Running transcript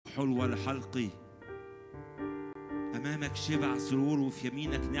حلوة لحلقي. أمامك شبع سرور وفي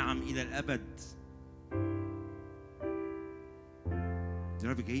يمينك نعم إلى الأبد. يا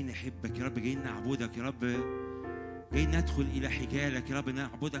رب جايين نحبك، يا رب جايين نعبدك، يا رب جايين ندخل إلى حجالك، يا رب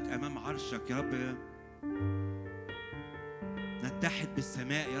نعبدك أمام عرشك، يا رب نتحد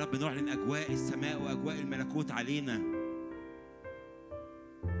بالسماء، يا رب نعلن أجواء السماء وأجواء الملكوت علينا.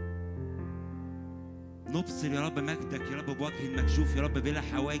 نبصر يا رب مجدك يا رب بوجه مكشوف يا رب بلا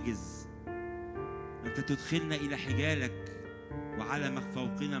حواجز. أنت تدخلنا إلى حجالك وعلمك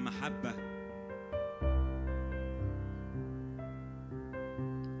فوقنا محبة.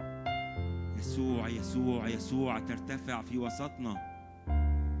 يسوع يسوع يسوع ترتفع في وسطنا.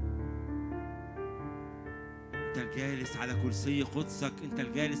 أنت الجالس على كرسي قدسك، أنت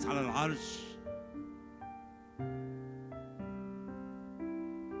الجالس على العرش.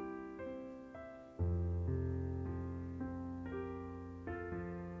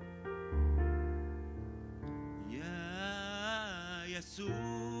 يا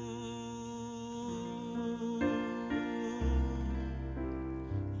يسوع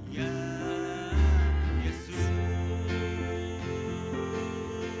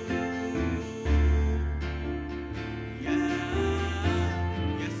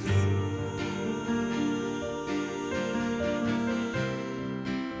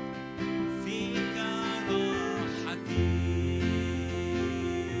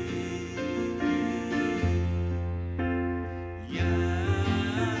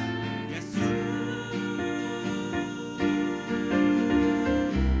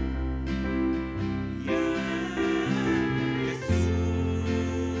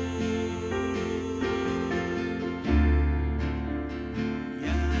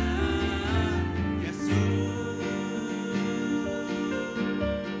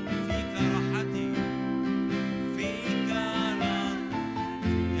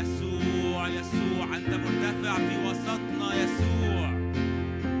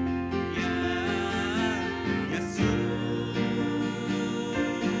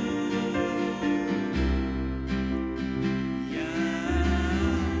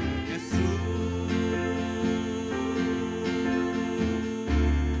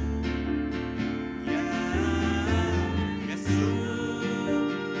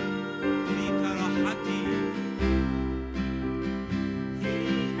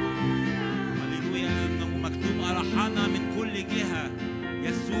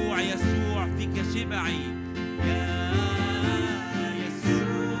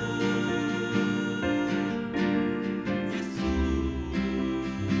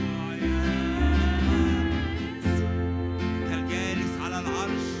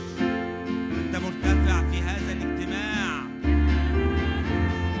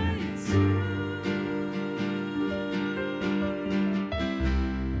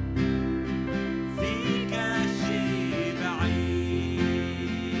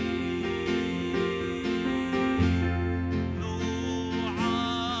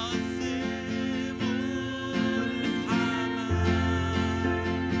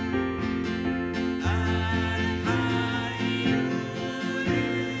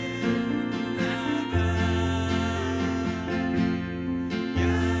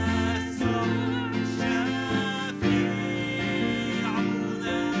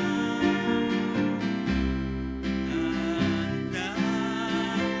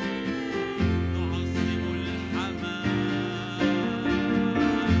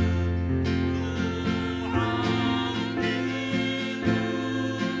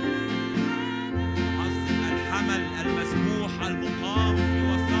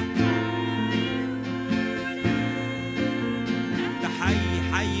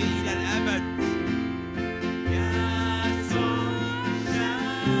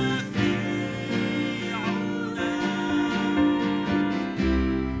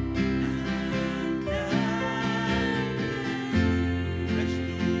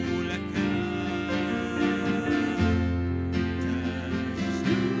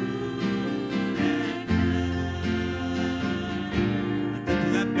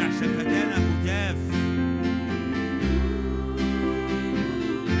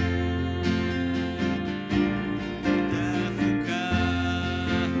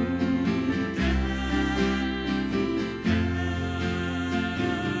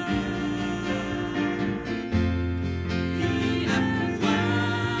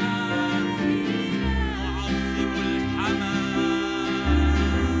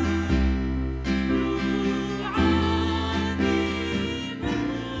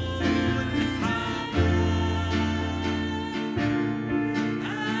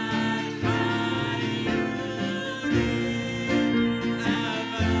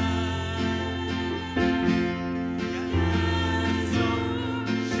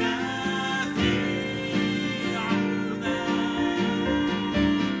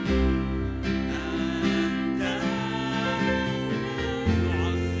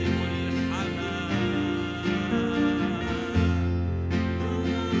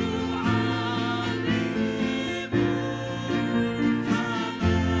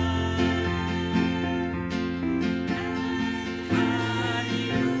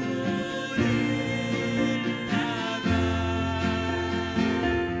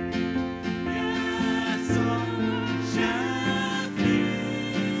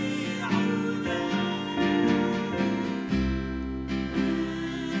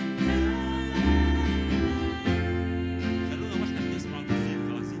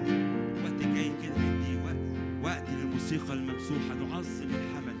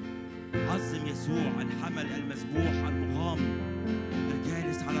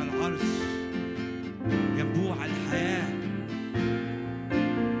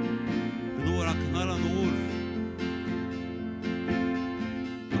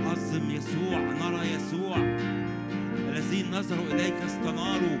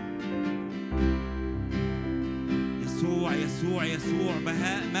فاستناروا. يسوع يسوع يسوع،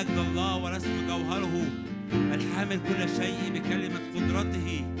 بهاء مجد الله ورسم جوهره، الحامل كل شيء بكلمة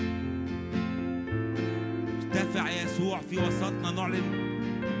قدرته. ارتفع يسوع في وسطنا، نعلن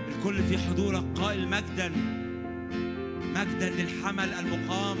الكل في حضورك قائل مجدا مجدا للحمل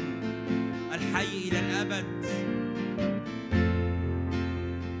المقام الحي إلى الأبد.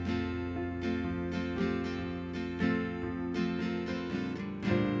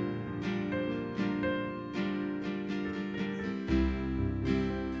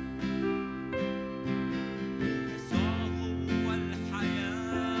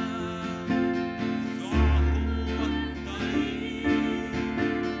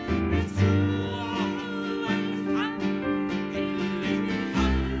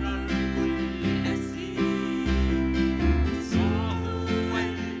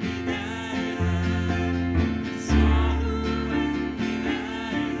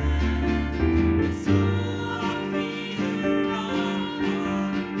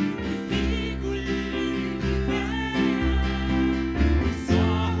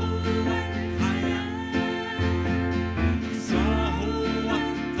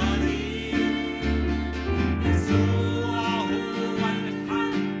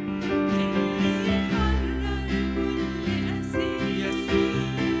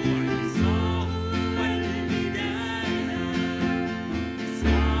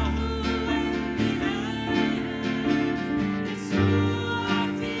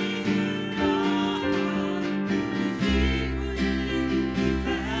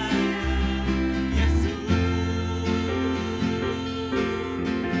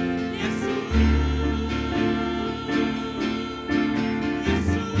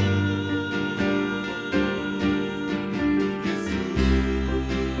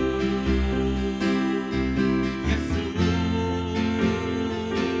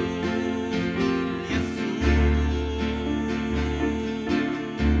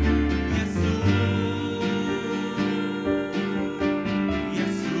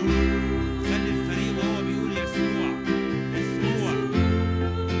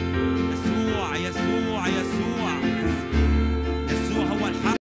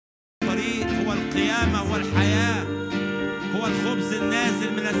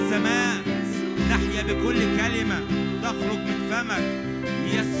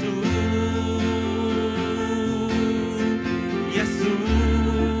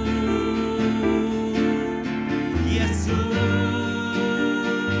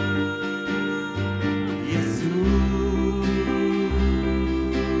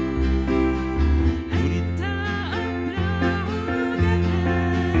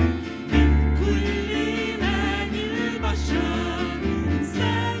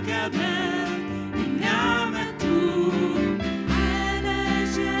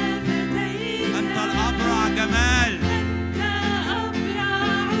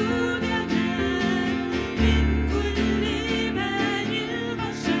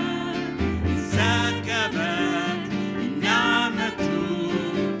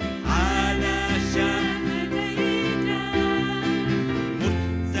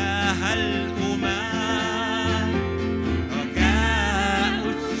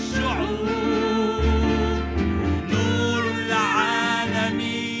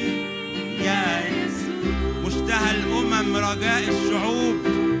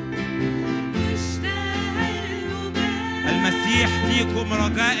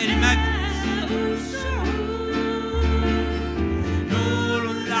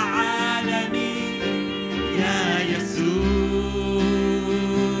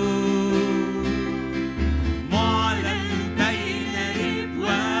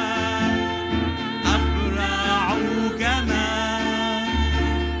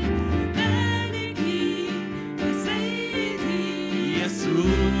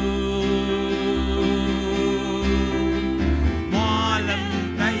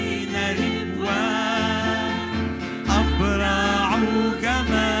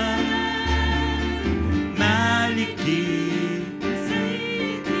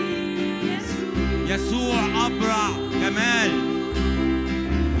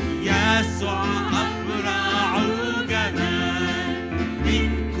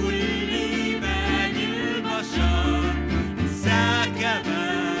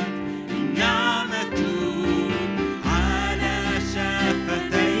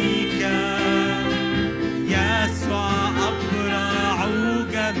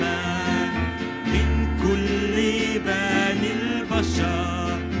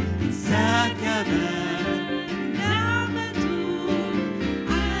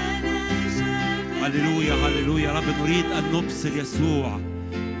 هللويا هللويا يا رب، نريد أن نبصر يسوع.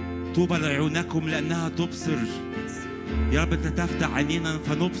 طوبى لعيونكم لأنها تبصر. يا رب أنت تفتح عينينا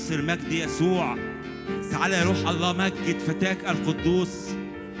فنبصر مجد يسوع. تعالى يا روح الله، مجد فتاك القدوس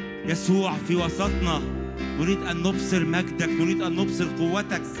يسوع في وسطنا. نريد أن نبصر مجدك، نريد أن نبصر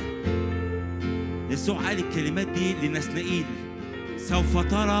قوتك. يسوع قال الكلمات دي لنسنائيل: سوف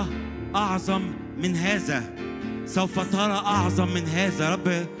ترى أعظم من هذا، سوف ترى أعظم من هذا. يا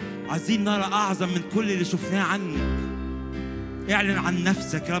رب عايزين نرى أعظم من كل اللي شفناه عنك. اعلن عن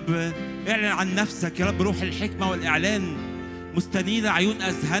نفسك يا رب، اعلن عن نفسك يا رب. روح الحكمة والإعلان مستنيرة عيون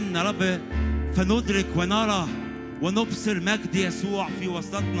أذهاننا يا رب، فندرك ونرى ونبصر مجد يسوع في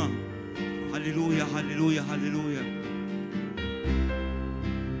وسطنا. هللويا هللويا هللويا.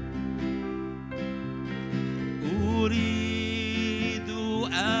 أريد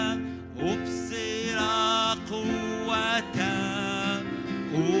أن أبصر قوتك،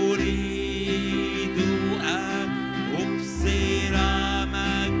 أريد أن أبصر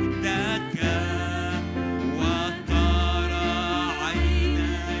مجدك، وترى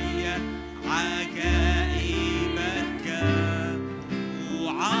عيني عجائبك.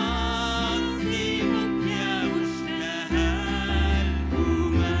 أعظمك يا مشتهى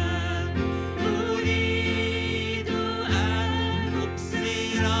الأمم، أريد أن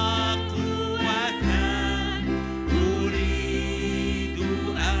أبصر قوتك، أريد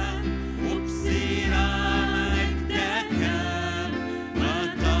أن أبصر مجدك،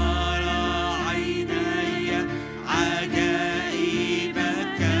 وترى عيني عجائبك.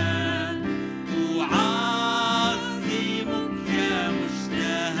 أعظمك يا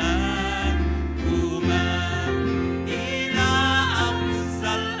مشتهى الأمم، إلى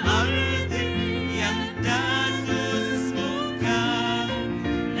أقصى الأرض يمتد اسمك،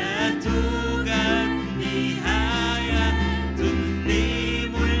 لا توجد نهاية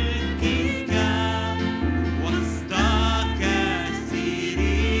لملكك. وسط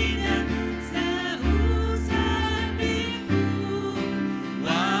كثيرين سأسبح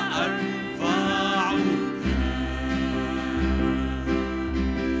وأرفعك،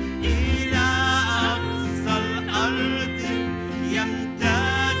 إلى أقصى الأرض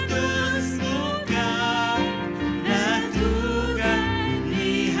يمتد اسمك، لا توجد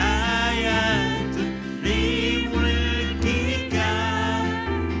نهاية لملكك.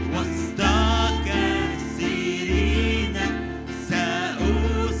 وسط كثيرين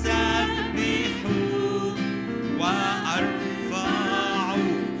سأسبح وأرفعك،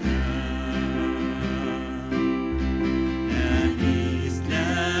 لا مثل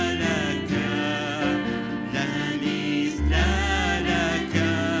لك، لا مثل لك،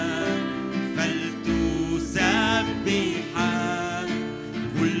 فلتسبح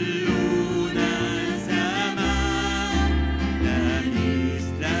كلنا سماء. لا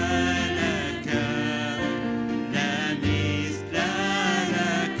مثل لك، لا مثل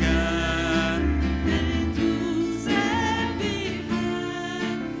لك، فلتسبح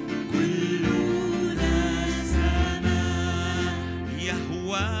كلنا سماء.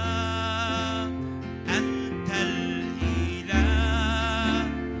 يهوى أنت الإله،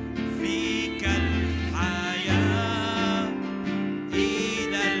 فيك الحياة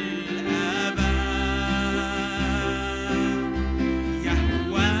إلى الأبد.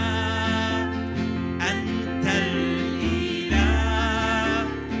 يهوى أنت الإله،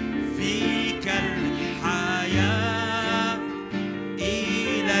 فيك الحياة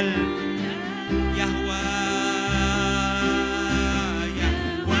إلى يهوى.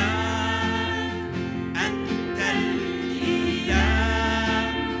 يهوى أنت الإله،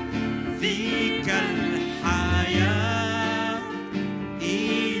 فيك الحياة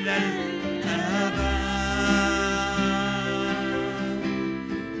إلى الأبد.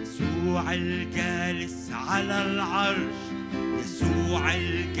 يسوع الجالس على العرش، يسوع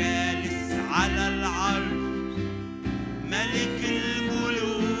الجالس على العرش، ملك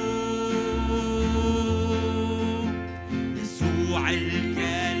الملوك. يسوع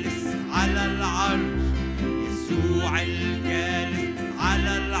الجالس على العرش، يسوع الجالس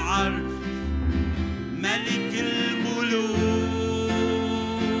على العرش، ملك الملوك.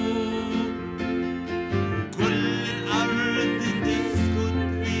 كل الأرض تسجد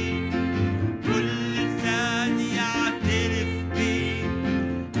لي، كل لسان يعترف بي.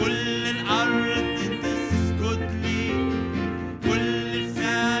 كل الأرض تسجد لي، كل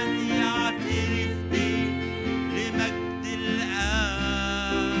لسان يعترف بي. لمجد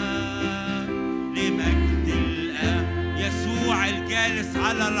الآب، لمجد الآب. يسوع الجالس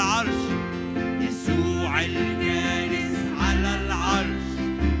على العرش، يسوع الجالس على العرش،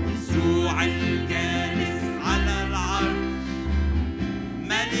 يسوع الجالس على العرش،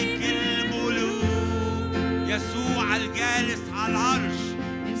 ملك الملوك. يسوع الجالس على العرش،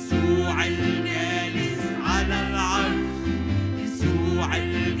 يسوع الجالس على العرش، يسوع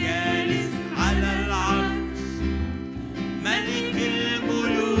الجالس على العرش، ملك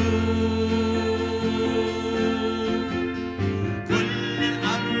الملوك، كل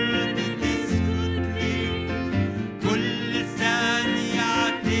الأرض تسجد لي، كل لسان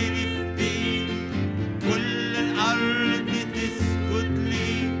يعترف بي، كل الأرض تسجد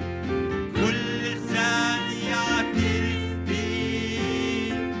لي، كل لسان يعترف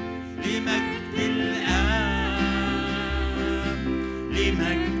بي، لمجد الآب،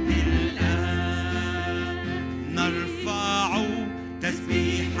 لمجد الآب، نرفع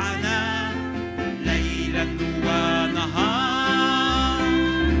تسبيحنا ليلا ونهار،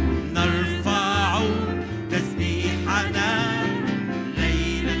 نرفع تسبيحنا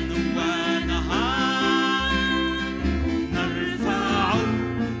ليلا ونهار، نرفع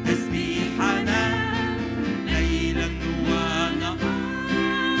تسبيحنا ليلا ونهار،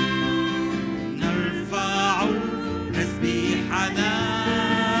 نرفع تسبيحنا،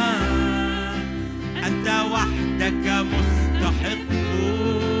 أنت وحدك مستحق،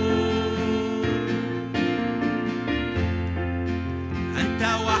 أنت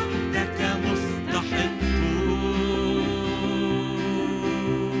وحدك مستحق،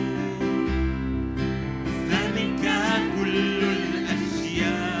 فمنك كل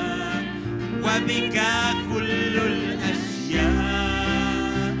الأشياء وبك كل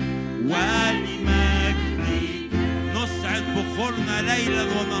الأشياء، ولمجدك نصعد بخورنا ليلا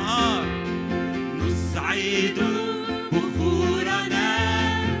ونهار، نصعد بخورنا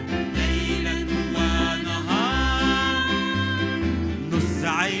ليلا ونهار،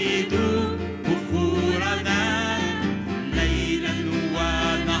 نصعد بخورنا ليلا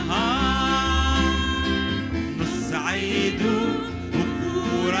ونهار، نصعد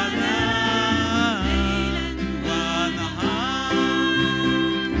بخورنا ونهار،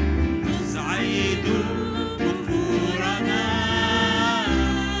 نصعد بخورنا،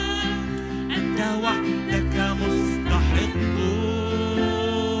 أنت وحدك مستحق،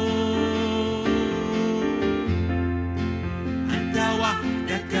 أنت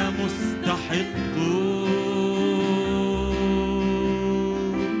وحدك مستحق،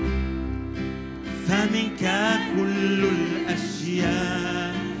 فمنك كل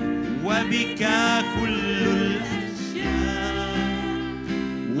الأشياء وبك كل الأشياء،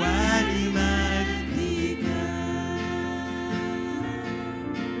 ولمجدك.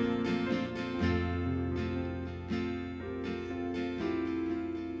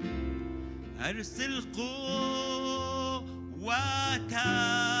 أرسل قوتك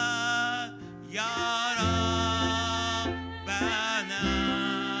يا ربنا،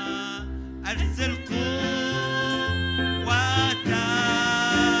 أرسل قوتك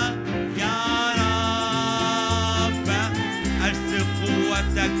يا رب، أرسل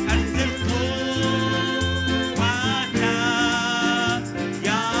قوتك، أرسل قوتك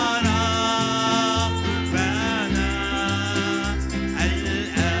يا ربنا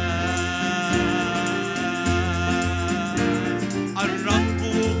الآن، الرب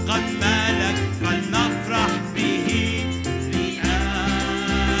قد ملك فلنفرح به،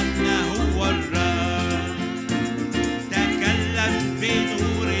 لأنه هو الرب، تكلم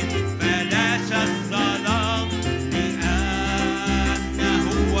بنور فلاش الظلام، لأنه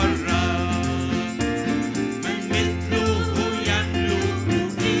هو الرب، من مثله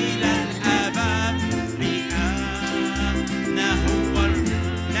يملك إلى الأبد، لأنه هو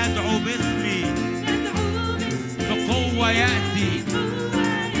الرب، ندعو باسمي بقوة يأتي،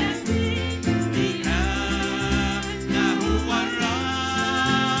 لأنه هو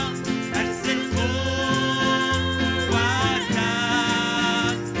الرب، أرسل قوتك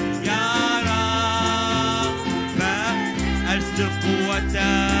يا رب، أرسل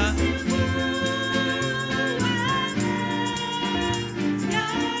قوتك،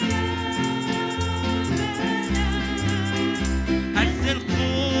 أرسل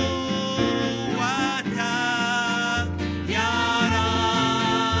قوتك يا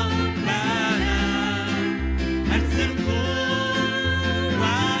ربنا، أرسل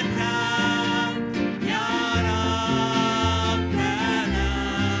قوتك يا ربنا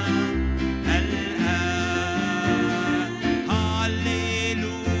الآن،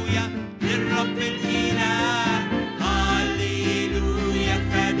 هللويا للرب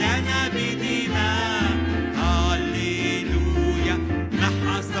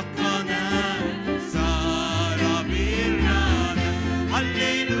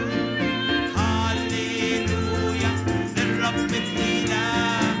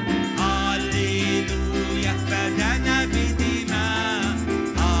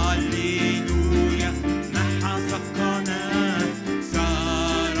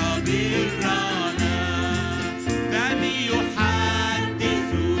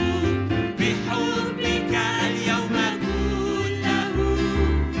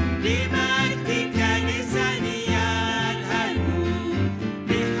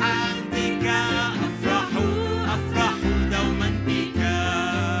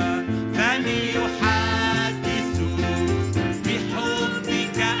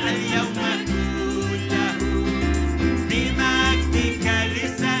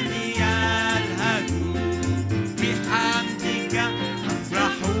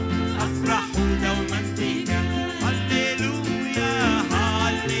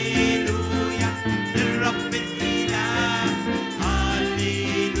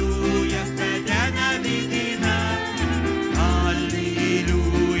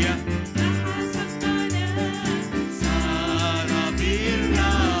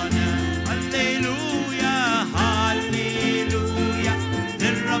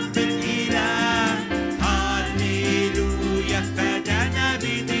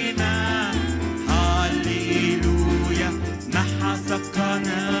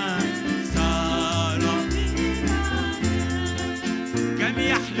كم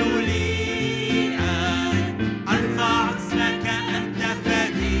يحلو لي أن أرفع اسمك أنت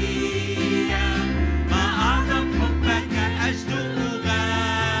فدية، ما أعظم حبك أجد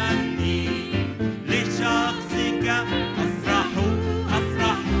أغني لشخصك،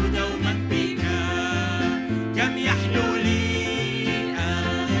 أفرح دوما بك. كم يحلو لي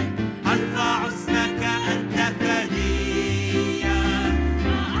أن أرفع اسمك أنت فدية،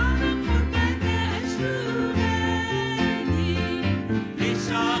 ما أعظم حبك أجد أغني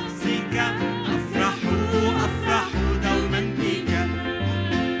لشخصك، أفرح دوما بك.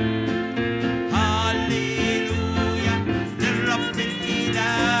 هاليلويا للرب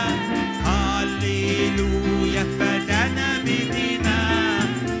الإله، هاليلويا فدانا بدماء،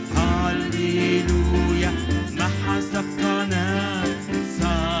 هاليلويا محى سقطنا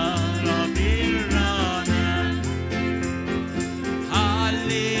صار برانا.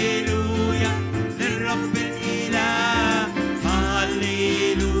 هاليلويا للرب الإله،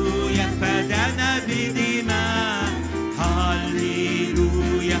 هاليلويا فدانا بدماء،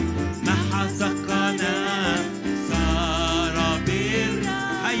 هاليلويا محى سقطنا صار برانا.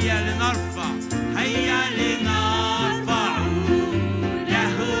 هيا لنرفع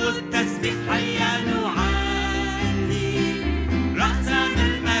له التسبيح، هيا نعلي رأسنا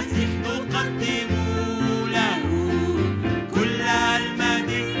المسيح، نقدم له كل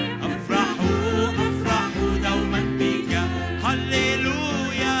المجد، أفرح دوما بك.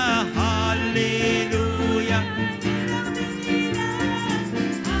 هللويا هللويا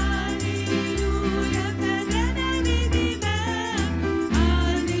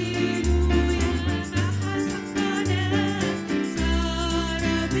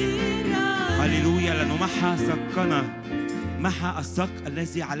هللويا لأنه محى سقنا، محى السق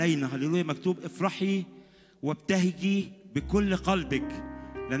الذي علينا. هللويا مكتوب افرحي وابتهجي بكل قلبك،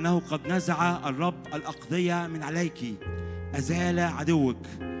 لأنه قد نزع الرب الأقضية من عليك، أزال عدوك.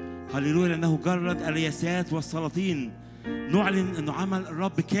 هللويا لأنه جرد الرياسات والسلاطين. نعلن أنه عمل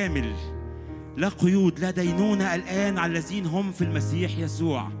الرب كامل، لا قيود لا دينونة الآن على الذين هم في المسيح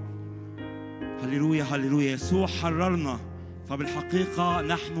يسوع. هللويا هللويا. يسوع حررنا، فبالحقيقة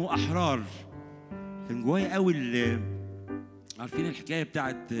نحن أحرار. كان جوايا قوي عارفين الحكاية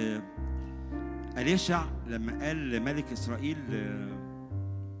بتاعت أليشع لما قال ملك إسرائيل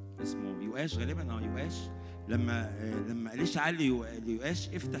اسمه يؤاش غالبا، يؤاش، لما أليشع قال ليؤاش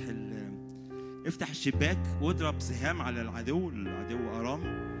افتح الشباك واضرب سهام على العدو أرام،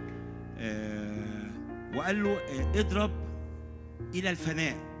 وقال له اضرب إلى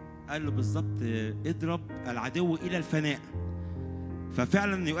الفناء. قال له بالظبط اضرب العدو إلى الفناء.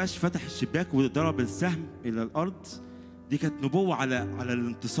 ففعلا يؤاش فتح الشباك وضرب السهم إلى الأرض. دي كانت نبوة على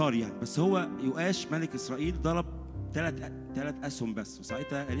الانتصار يعني. بس هو يؤاش ملك إسرائيل ضرب ثلاث أسهم بس.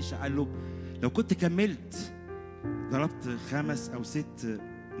 وساعتها أليشع قال له لو كنت كملت ضربت 5 أو 6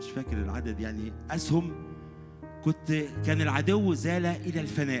 مش فاكر العدد يعني أسهم، كان العدو زال إلى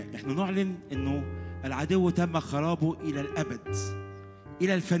الفناء. احنا نعلن إنه العدو تم خرابه إلى الأبد،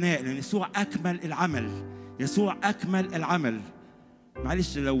 إلى الفناء، لأن يسوع أكمل العمل. يسوع أكمل العمل.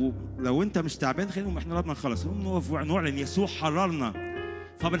 معلش لو أنت مش تعبان خلينا إحنا ربنا نخلص. نقف ونعلن يسوع حررنا،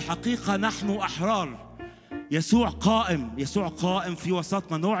 فبالحقيقة نحن أحرار. يسوع قائم في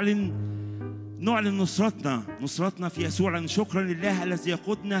وسطنا. نعلن نصرتنا في يسوع، لأن شكرا لله الذي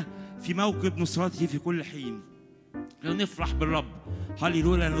يقودنا في موكب نصرته في كل حين. نفرح بالرب.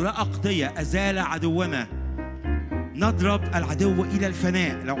 هللويا لأنه لا أقضية، أزال عدونا. نضرب العدو إلى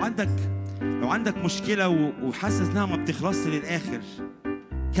الفناء. لو عندك مشكلة وحاسس إنها ما بتخلصش للآخر،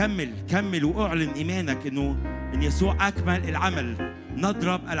 كمل وأعلن إيمانك إن يسوع أكمل العمل.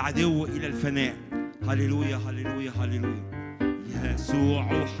 نضرب العدو إلى الفناء. هللويا هللويا هللويا.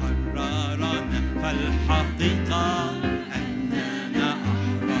 يسوع حررنا، فالحقيقة أننا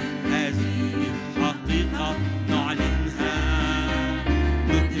أحرار. هذه الحقيقة نعلنها،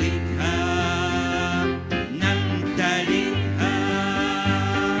 ندركها، نمتلكها.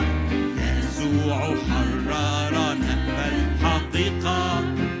 يسوع حررنا، فالحقيقة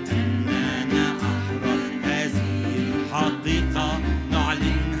أننا أحرار. هذه الحقيقة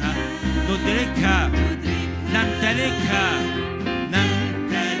نعلنها، ندركها، نمتلكها.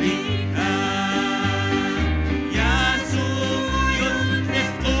 يسوع يطلق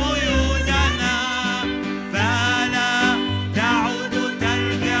قيودنا، فلا تعود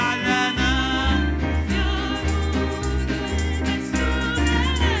ترجع لنا.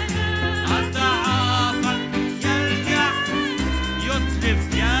 أضعافا يرجع يطلق.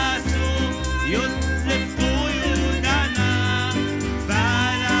 يسوع يطلق قيودنا،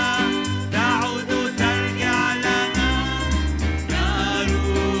 فلا تعود ترجع لنا.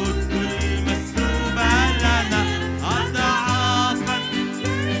 يرد المسلوب لنا. أضعافا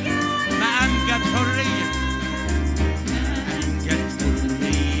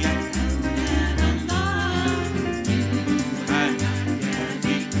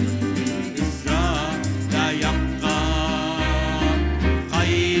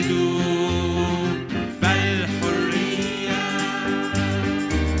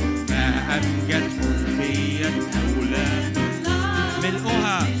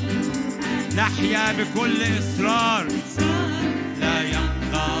نحيا بكل إصرار، لا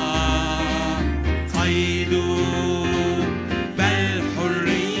يبقى قيد بل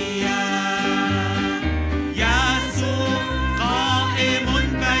حرية. يسوع قائم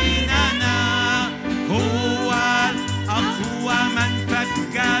بيننا، هو أقوى من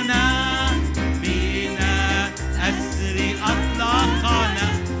فكنا من أسر أطلقنا،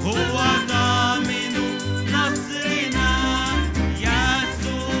 هو ضامن نصرنا.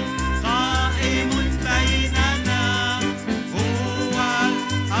 يسوع قائم بيننا، هو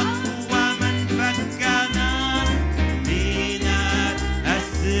أقوى من فكنا من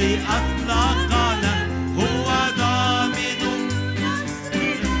أسر أطلقنا، هو ضامن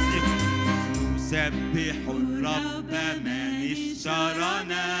نصرنا. نسبح الرب من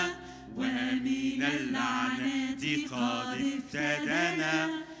اشترانا، ومن اللعنة قد افتدانا.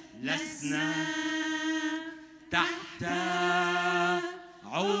 لسنا تحت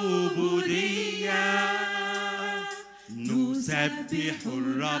عبودية، نسبح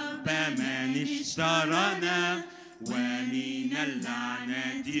الرب من اشترانا، ومن اللعنة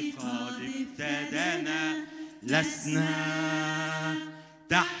قد افتدانا. لسنا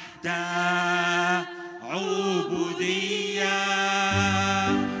تحت عبودية.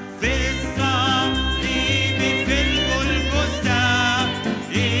 في الصليب في الجلجثة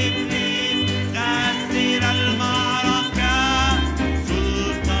إبليس خسر المعركة،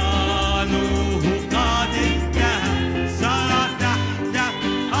 سلطانه قد انتهى، صار تحت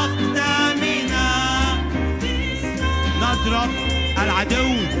أقدامنا. نضرب العدو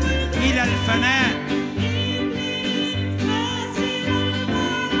إلى الفناء،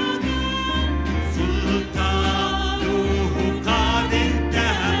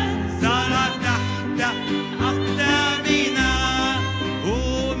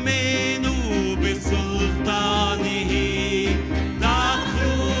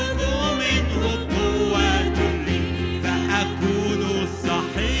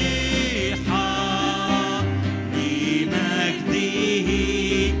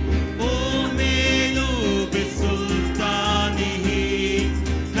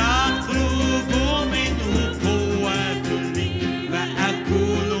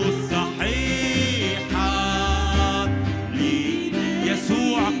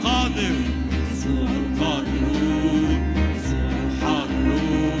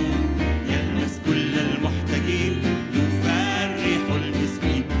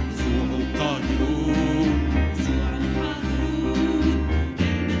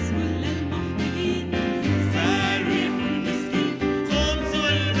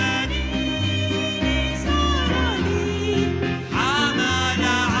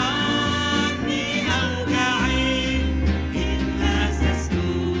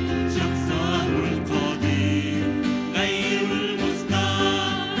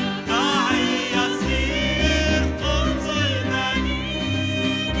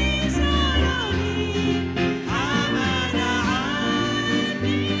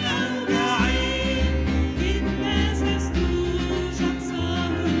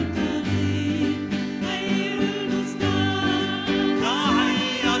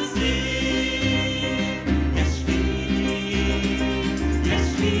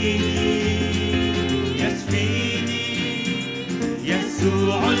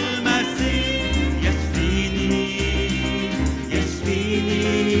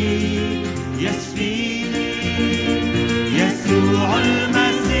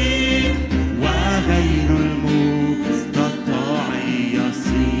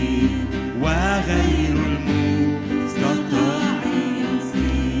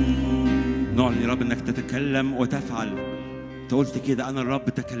 وتفعل. انت قلت كده، انا الرب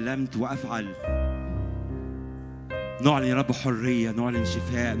تكلمت وافعل. نعلن يا رب حريه، نعلن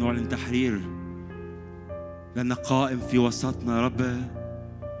شفاء، نعلن تحرير، لانك قائم في وسطنا يا رب،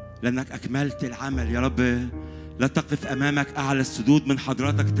 لانك اكملت العمل يا رب. لا تقف امامك اعلى السدود، من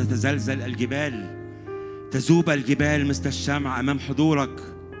حضرتك تتزلزل الجبال، تذوب الجبال مثل الشمع امام حضورك.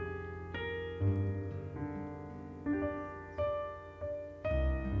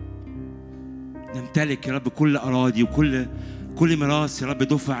 نمتلك يا رب كل أراضي وكل ميراث يا رب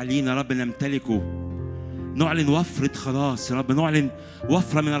دفع لينا يا رب نمتلكه. نعلن وفرة خلاص يا رب، نعلن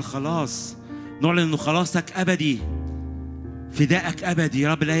وفرة من الخلاص، نعلن إنه خلاصك أبدي، فدائك أبدي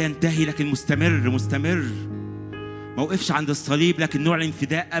يا رب، لا ينتهي لكن مستمر مستمر، ما وقفش عند الصليب، لكن نعلن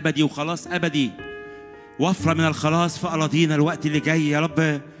فداء أبدي وخلاص أبدي، وفرة من الخلاص في أراضينا الوقت اللي جاي يا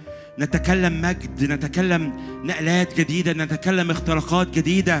رب. نتكلم مجد، نتكلم نقلات جديدة، نتكلم اختراقات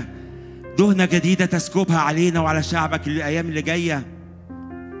جديدة، دهنة جديدة تسكبها علينا وعلى شعبك الأيام اللي جاية.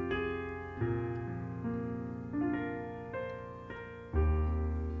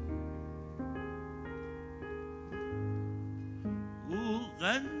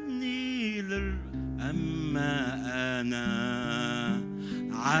 أما أنا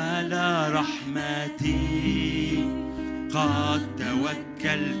على رحمتي قد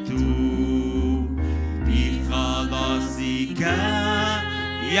توكلت، بخلاصك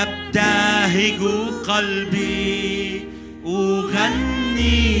يبتهج قلبي.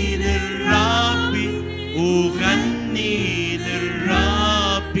 أغني للرب، أغني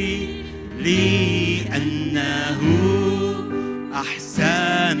للرب، لأنه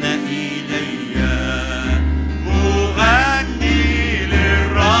أحسن إلي. أغني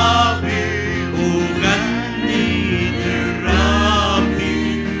للرب، أغني للرب،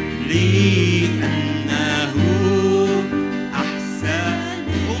 لأنه أحسن.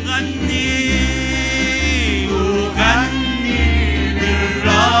 أغني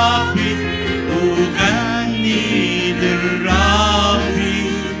للرب، أغني للرب،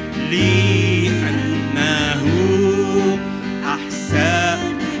 لأنه أحسن.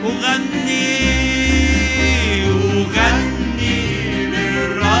 أغني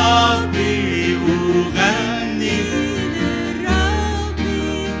للرب، أغني للرب،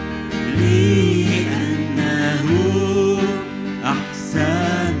 لأنه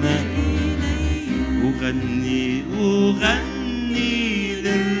أحسن إلي. أغني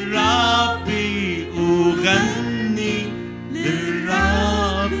للرب، أغني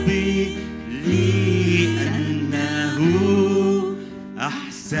للرب، لأنه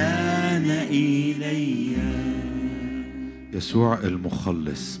أحسن إلي. يسوع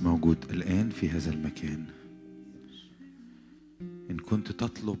المخلص موجود الآن في هذا المكان. إن كنت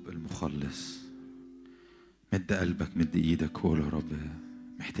تطلب المخلص، مد قلبك، مد إيدك وقول يا رب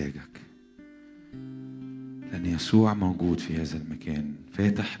محتاجك، لأن يسوع موجود في هذا المكان،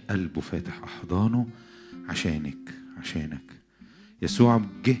 فاتح قلبه، فاتح أحضانه عشانك. يسوع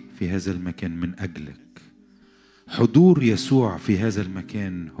جه في هذا المكان من أجلك. حضور يسوع في هذا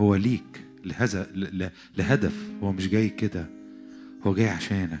المكان هو ليك لهدف. هو مش جاي كده، هو جاي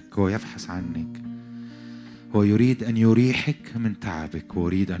عشانك، هو يبحث عنك، هو يريد أن يريحك من تعبك، هو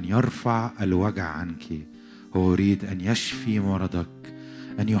يريد أن يرفع الوجع عنك، هو يريد أن يشفي مرضك،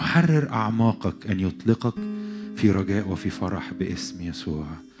 أن يحرر أعماقك، أن يطلقك في رجاء وفي فرح باسم يسوع.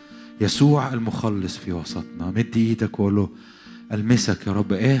 يسوع المخلص في وسطنا. مد إيدك وقول له ألمسك يا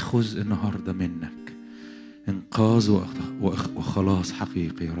رب، آخذ النهاردة منك إنقاذ وخلاص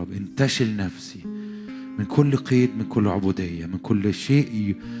حقيقي يا رب. انتشل نفسي من كل قيد، من كل عبودية، من كل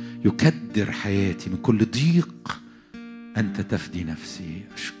شيء يكدر حياتي، من كل ضيق. أنت تفدي نفسي.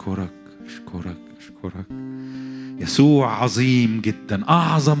 أشكرك أشكرك أشكرك. يسوع عظيم جدا،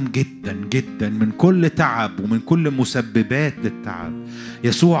 أعظم جدا جدا من كل تعب ومن كل مسببات للتعب.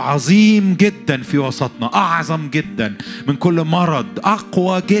 يسوع عظيم جدا في وسطنا، أعظم جدا من كل مرض،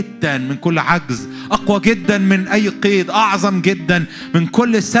 أقوى جدا من كل عجز، أقوى جدا من أي قيد، أعظم جدا من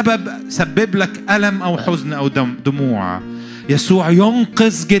كل سبب لك ألم أو حزن أو دموع. يسوع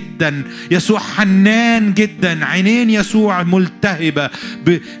ينقذ جدا، يسوع حنان جدا. عينين يسوع ملتهبة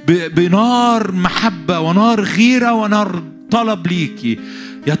بنار محبة ونار غيرة ونار طلب ليكي.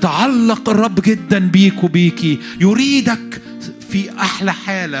 يتعلق الرب جدا بيك وبيكي، يريدك في أحلى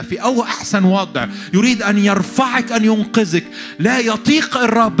حالة، في أحسن وضع، يريد أن يرفعك، أن ينقذك. لا يطيق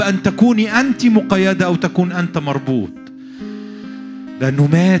الرب أن تكوني أنت مقيدة أو تكون أنت مربوط، لأنه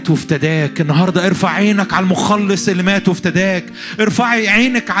مات وافتداك. النهاردة ارفع عينك على المخلص اللي مات وافتداك. ارفعي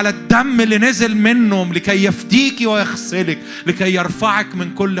عينك على الدم اللي نزل منه لكي يفديك ويغسلك، لكي يرفعك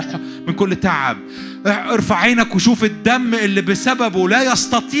من كل تعب. ارفع عينك وشوف الدم اللي بسببه لا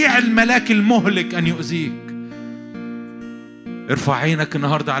يستطيع الملاك المهلك أن يؤذيك. ارفع عينك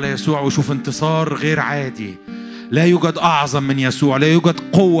النهاردة على يسوع وشوف انتصار غير عادي. لا يوجد أعظم من يسوع، لا يوجد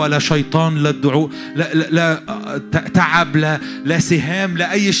قوة، لا شيطان، لا دعوة، لا تعب، لا سهام،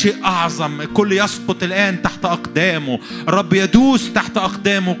 لا أي شيء أعظم. الكل يسقط الآن تحت أقدامه. الرب يدوس تحت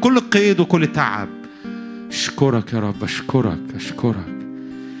أقدامه كل قيد وكل تعب. أشكرك يا رب، أشكرك أشكرك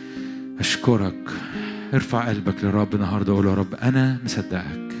أشكرك. ارفع قلبك للرب النهاردة وقول يا رب أنا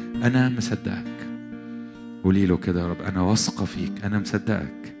مصدقك، أنا مصدقك. قولي له كده يا رب أنا واثقة فيك، أنا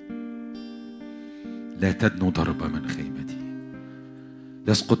مصدقك. لا تدنو ضربة من خيمتي،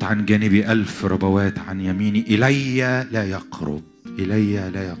 يسقط عن جانبي 1000 ربوات عن يميني، إلي لا يقرب، إلي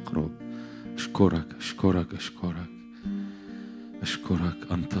لا يقرب. أشكرك أشكرك أشكرك أشكرك.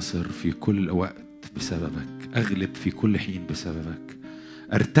 أنتصر في كل وقت بسببك، أغلب في كل حين بسببك،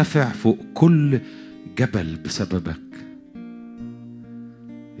 أرتفع فوق كل جبل بسببك.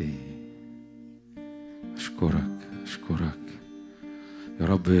 أشكرك أشكرك يا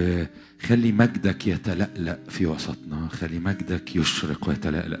رب. خلي مجدك يتلألأ في وسطنا، خلي مجدك يشرق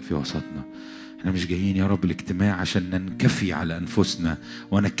ويتلألأ في وسطنا. احنا مش جايين يا رب الاجتماع عشان ننكفي على انفسنا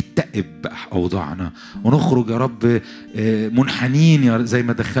ونكتئب باوضاعنا ونخرج يا رب منحنين زي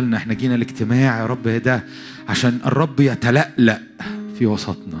ما دخلنا. احنا جينا الاجتماع يا رب ده عشان الرب يتلألأ في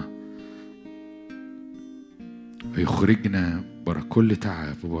وسطنا ويخرجنا برا كل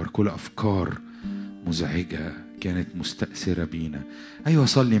تعب وبرا كل افكار مزعجه كانت مستأثره بينا. ايوه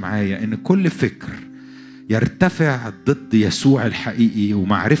صلي معايا ان كل فكر يرتفع ضد يسوع الحقيقي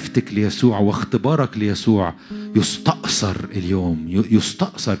ومعرفتك ليسوع واختبارك ليسوع يستأثر اليوم،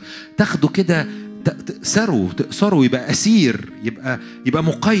 يستأثر، تاخده كده تأثره يبقى أسير، يبقى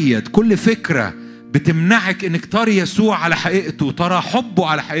مقيد. كل فكرة بتمنعك انك ترى يسوع على حقيقته وترى حبه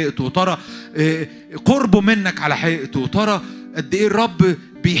على حقيقته وترى قربه منك على حقيقته وترى قد ايه الرب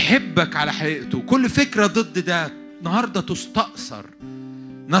بيحبك على حقيقته. كل فكرة ضد ده النهاردة تستأثر،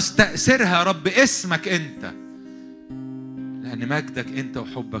 نستأثرها يا رب اسمك انت، لأن مجدك انت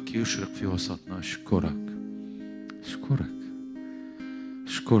وحبك يشرق في وسطنا. اشكرك اشكرك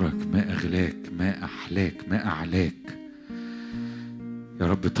اشكرك، ما اغلاك ما احلاك ما اعلاك يا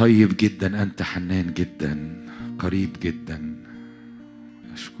رب. طيب جدا انت، حنان جدا، قريب جدا.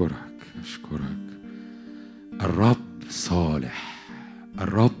 اشكرك اشكرك. الرب صالح،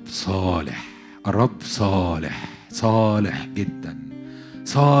 الرب صالح، الرب صالح، صالح جدا،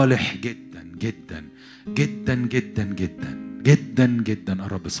 صالح جدا جدا جدا جدا جدا جدا جدا.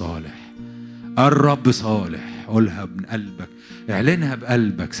 الرب صالح، الرب صالح. قولها من قلبك، اعلنها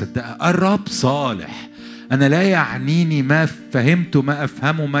بقلبك، صدقها. الرب صالح. أنا لا يعنيني ما فهمت ما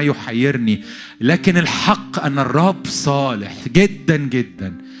أفهمه ما يحيرني، لكن الحق أن الرب صالح جدا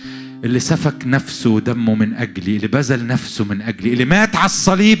جدا. اللي سفك نفسه ودمه من أجلي، اللي بذل نفسه من أجلي، اللي مات على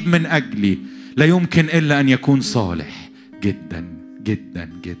الصليب من أجلي، لا يمكن إلا أن يكون صالح جدا جدا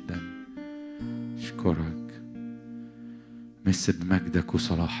جدا. أشكرك، مس بمجدك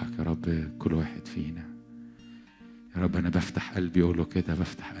وصلاحك يا رب كل واحد فينا يا رب. أنا بفتح قلبي، أقوله كده،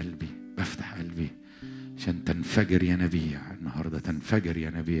 بفتح قلبي، بفتح قلبي عشان تنفجر يا نبيع النهاردة، تنفجر يا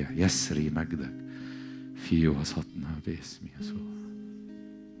نبيع، يسري مجدك في وسطنا باسم يسوع.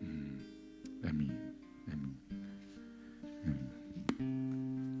 آمين آمين آمين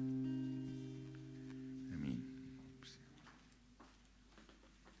آمين.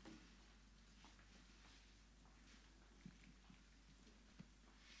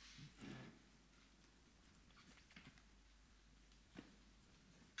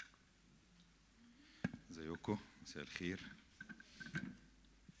 ازيكم؟ مساء الخير.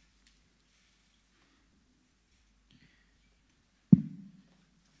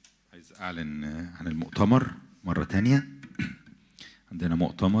 عايز أعلن عن المؤتمر مرة تانية. عندنا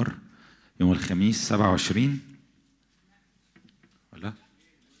مؤتمر يوم الخميس 27 ولا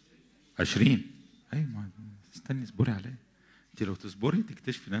 20. أي ما استني، اصبري عليا. أنت لو تصبري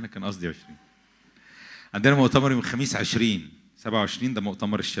تكتشفي إن أنا كان قصدي 20. عندنا مؤتمر يوم الخميس 20 27، ده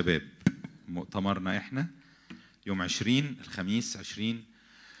مؤتمر الشباب. مؤتمرنا إحنا يوم 20 الخميس 20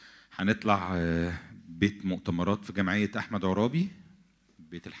 هنطلع بيت مؤتمرات في جمعية أحمد عرابي،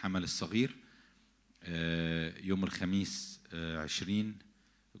 بيت الحمل الصغير. يوم الخميس 20،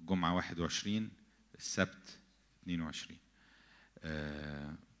 الجمعة 21، السبت 22.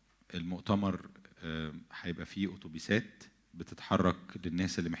 المؤتمر هيبقى فيه أتوبيسات بتتحرك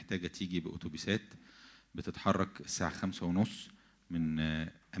للناس اللي محتاجة تيجي بأتوبيسات، بتتحرك الساعة 5:30 من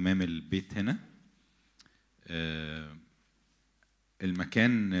أمام البيت هنا.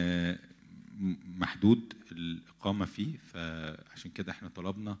 المكان محدود الإقامة فيه، فعشان كده احنا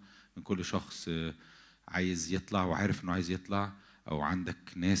طلبنا من كل شخص عايز يطلع وعارف انه عايز يطلع، او عندك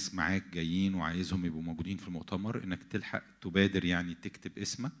ناس معاك جايين وعايزهم يبقوا موجودين في المؤتمر، انك تلحق تبادر، يعني تكتب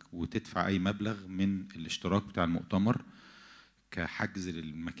اسمك وتدفع اي مبلغ من الاشتراك بتاع المؤتمر كحجز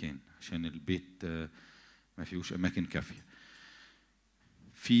للمكان، عشان البيت ما فيهوش اماكن كافية.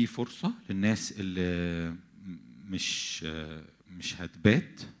 في فرصة للناس اللي مش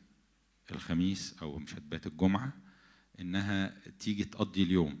هتبات الخميس او مش هتبات الجمعة، انها تيجي تقضي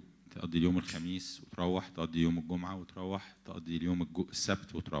اليوم الخميس وتروح، تقضي يوم الجمعة وتروح، تقضي اليوم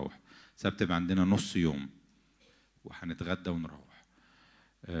السبت وتروح. السبت يبقى عندنا نص يوم وهنتغدى ونروح.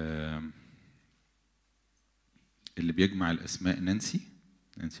 اللي بيجمع الاسماء نانسي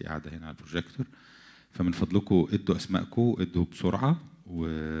قاعدة هنا على البروجيكتور، فمن فضلكم ادوا اسماءكم، ادوا بسرعة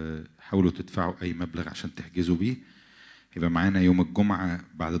وحاولوا تدفعوا اي مبلغ عشان تحجزوا بيه. يبقى معانا يوم الجمعة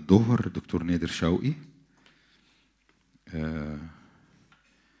بعد الظهر الدكتور نادر شوقي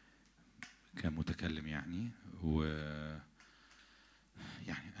كمتكلم يعني. و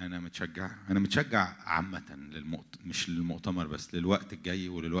يعني أنا متشجع عامة مش للمؤتمر بس، للوقت الجاي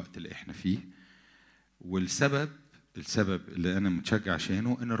وللوقت اللي احنا فيه. والسبب اللي أنا متشجع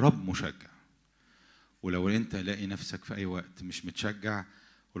عشانه إن الرب مشجع. ولو انت لاقي نفسك في اي وقت مش متشجع،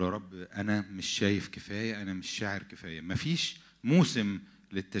 ولو رب انا مش شايف كفايه، انا مش شاعر كفايه، مفيش موسم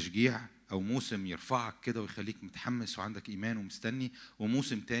للتشجيع او موسم يرفعك كده ويخليك متحمس وعندك ايمان ومستني،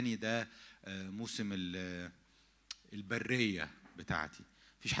 وموسم تاني ده موسم البريه بتاعتي.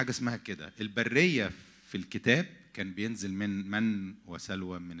 مفيش حاجه اسمها كده. البريه في الكتاب كان بينزل من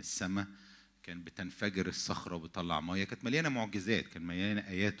وسلوى من السماء، كان بتنفجر الصخره وبتطلع ميه، كانت مليانه معجزات، كان مليانه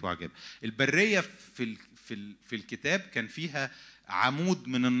ايات وعجائب. البريه في الكتاب كان فيها عمود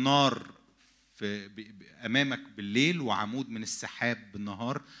من النار امامك بالليل وعمود من السحاب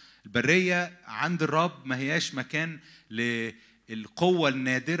بالنهار. البريه عند الرب ما هياش مكان للقوه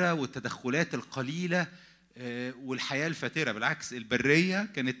النادره والتدخلات القليله والحياه الفاتره، بالعكس البريه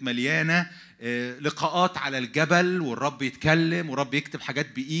كانت مليانه لقاءات على الجبل، والرب يتكلم، والرب يكتب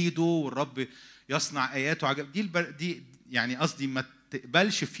حاجات بايده، والرب يصنع ايات وعجائب. دي يعني قصدي ما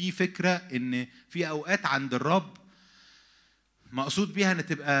تقبلش في فكره ان في اوقات عند الرب مقصود بيها ان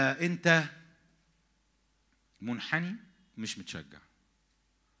تبقى انت منحني مش متشجع.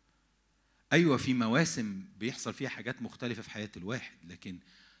 ايوه في مواسم بيحصل فيها حاجات مختلفه في حياه الواحد، لكن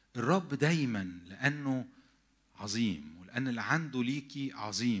الرب دايما لانه عظيم، ولان اللي عنده ليكي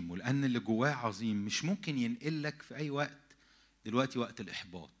عظيم، ولان اللي جواه عظيم، مش ممكن ينقلك في اي وقت دلوقتي وقت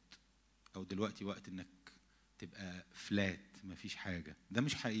الاحباط، او دلوقتي وقت انك تبقى فلات مفيش حاجه. ده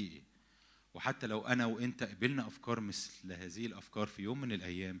مش حقيقي. وحتى لو انا وانت قبلنا افكار مثل هذه الافكار في يوم من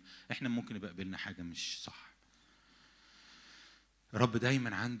الايام، احنا ممكن نبقى قبلنا حاجه مش صح. الرب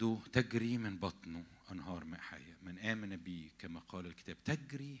دايما عنده تجري من بطنه انهار ماء حيه. من امن بي كما قال الكتاب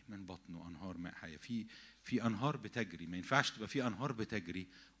تجري من بطنه انهار ماء حيه. في انهار بتجري. ما ينفعش تبقى في انهار بتجري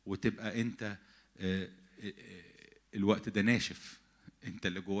وتبقى انت الوقت ده ناشف. انت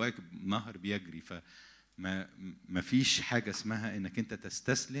اللي جواك نهر بيجري. فما فيش حاجه اسمها انك انت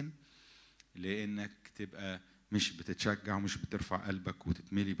تستسلم لانك تبقى مش بتتشجع ومش بترفع قلبك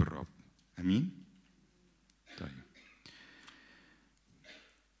وتتملي بالرب. امين.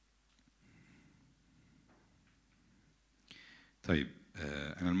 طيب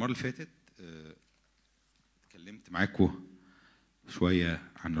انا المره اللي فاتت اتكلمت معاكم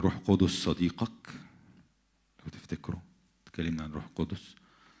شويه عن روح قدس صديقك. لو تفتكروا اتكلمنا عن روح قدس،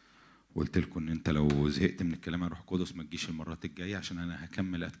 وقلت لكم ان انت لو زهقت من الكلام عن روح قدس ما تجيش المرات الجايه، عشان انا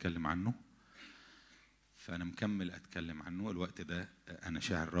هكمل اتكلم عنه. فانا مكمل اتكلم عنه. الوقت ده انا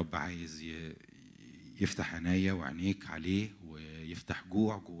شاعر الرب عايز يفتح عينيا وعينيك عليه، ويفتح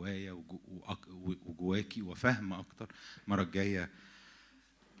جوع جوايا وجواكي وفهم اكتر. المره الجايه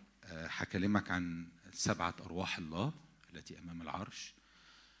هكلمك عن 7 أرواح الله التي امام العرش.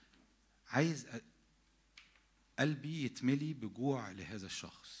 عايز قلبي يتملي بجوع لهذا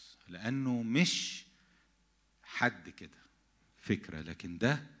الشخص، لانه مش حد كده فكره، لكن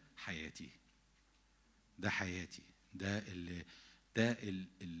ده حياتي. ده حياتي.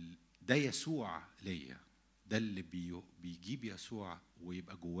 ده يسوع ليا. ده اللي بيجيب يسوع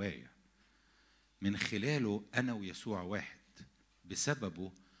ويبقى جوايا. من خلاله انا ويسوع واحد.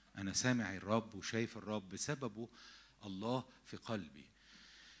 بسببه انا سامع الرب وشايف الرب. بسببه الله في قلبي.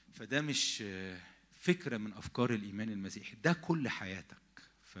 فده مش فكرة من أفكار الإيمان المسيحي، ده كل حياتك.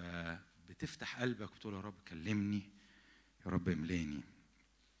 فبتفتح قلبك وتقول يا رب كلمني، يا رب املاني.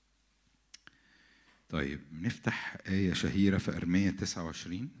 طيب نفتح آية شهيرة في أرمية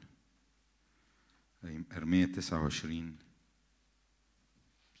 29. أرمية 29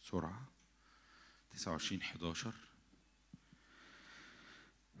 بسرعة. 29:11.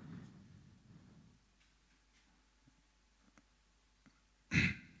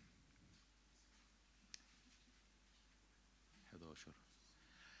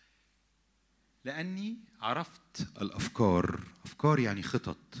 لأني عرفت الأفكار. أفكار يعني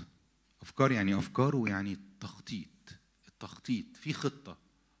خطط. أفكار يعني أفكار، ويعني تخطيط. التخطيط في خطة.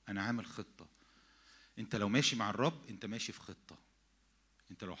 أنا عامل خطة. أنت لو ماشي مع الرب أنت ماشي في خطة.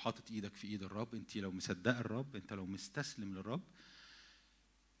 أنت لو حاطط إيدك في إيد الرب، أنت لو مصدق الرب، أنت لو مستسلم للرب،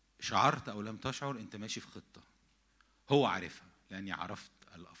 شعرت أو لم تشعر أنت ماشي في خطة. هو عارفها. لأني عرفت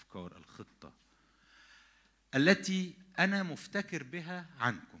الأفكار، الخطة التي أنا مفتكر بها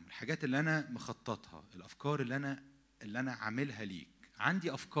عنكم. الحاجات اللي أنا مخططها، الأفكار اللي أنا عاملها ليك.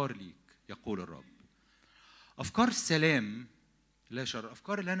 عندي أفكار ليك يقول الرب. أفكار سلام لا شر.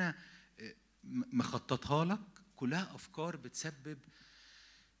 أفكار اللي أنا مخططها لك كلها أفكار بتسبب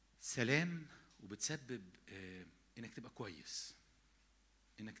سلام، وبتسبب إنك تبقى كويس.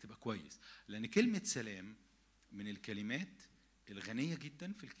 إنك تبقى كويس. لأن كلمة سلام من الكلمات الغنية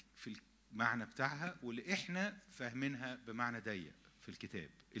جدا في المعنى بتاعها، واللي إحنا فاهمينها بمعنى ضيق في الكتاب.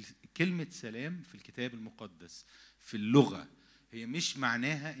 كلمة سلام في الكتاب المقدس في اللغة هي مش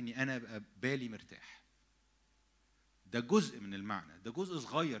معناها إني أنا أبقى بالي مرتاح. ده جزء من المعنى، ده جزء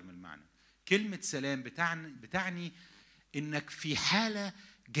صغير من المعنى. كلمة سلام بتعني إنك في حالة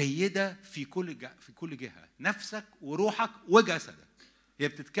جيدة في كل جهة، نفسك وروحك وجسدك. هي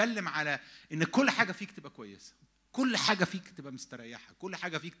بتتكلم على إن كل حاجة فيك تبقى كويسة، كل حاجة فيك تبقى مستريحة، كل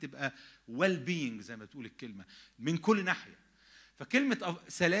حاجة فيك تبقى well being زي ما تقول الكلمة من كل ناحية. فكلمة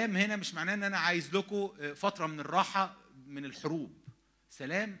سلام هنا مش معناه إن أنا عايز لكم فترة من الراحة من الحروب.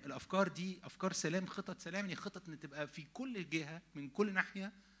 سلام، الأفكار دي أفكار سلام، خطط سلام، يعني خطط إن تبقى في كل جهة من كل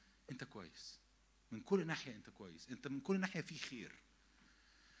ناحية أنت كويس، من كل ناحية أنت كويس، أنت من كل ناحية في خير،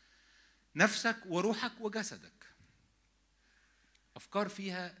 نفسك وروحك وجسدك. أفكار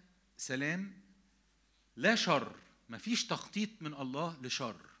فيها سلام، لا شر، مفيش تخطيط من الله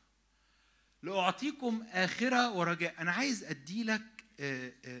لشر. لأعطيكم آخرة ورجاء. أنا عايز أديلك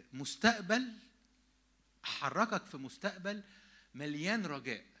مستقبل، أحركك في مستقبل مليان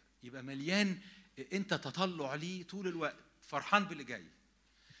رجاء، يبقى مليان أنت تطلع ليه طول الوقت، فرحان باللي جاي.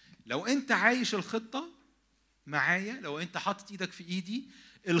 لو أنت عايش الخطة معايا، لو أنت حاطط إيدك في إيدي،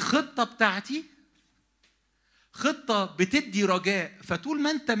 الخطة بتاعتي خطة بتدي رجاء. فطول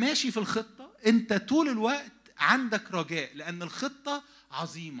ما أنت ماشي في الخطة أنت طول الوقت عندك رجاء، لأن الخطة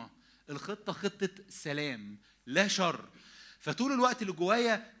عظيمة، الخطة خطة سلام لا شر. فطول الوقت اللي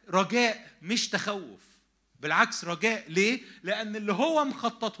جوايا رجاء مش تخوف، بالعكس رجاء. ليه؟ لأن اللي هو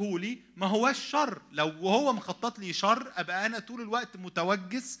مخططه لي ما هوش شر. لو هو مخطط لي شر أبقى أنا طول الوقت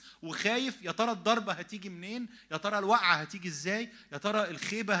متوجس وخايف، يا ترى الضربة هتيجي منين؟ يا ترى الوقعة هتيجي إزاي؟ يا ترى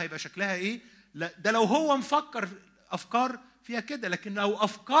الخيبة هيبقى شكلها إيه؟ لا، ده لو هو مفكر أفكار فيها كده. لكن لو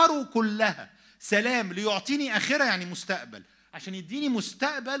أفكاره كلها سلام ليعطيني آخرة، يعني مستقبل، عشان يديني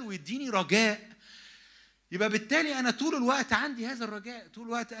مستقبل ويديني رجاء، يبقى بالتالي أنا طول الوقت عندي هذا الرجاء، طول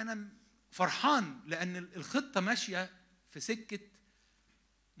الوقت أنا فرحان، لأن الخطة ماشية في سكة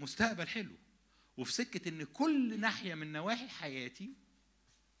مستقبل حلو، وفي سكة إن كل ناحية من نواحي حياتي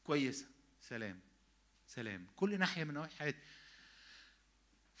كويسة. سلام سلام، كل ناحية من نواحي حياتي.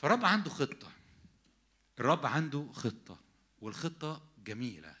 فالرب عنده خطة، الرب عنده خطة، والخطة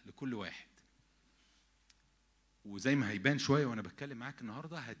جميلة لكل واحد. وزي ما هيبان شوية وأنا بتكلم معاك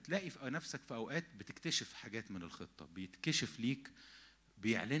النهاردة، هتلاقي في نفسك في أوقات بتكتشف حاجات من الخطة، بيتكشف ليك،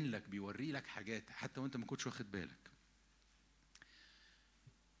 بيعلن لك، بيوري لك حاجات حتى وانت ما كنتش واخد بالك.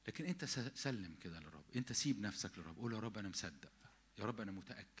 لكن انت سلم كده للرب، انت سيب نفسك للرب، قول يا رب انا مصدق، يا رب انا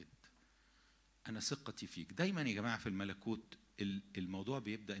متأكد، انا ثقتي فيك. دايما يا جماعة في الملكوت الموضوع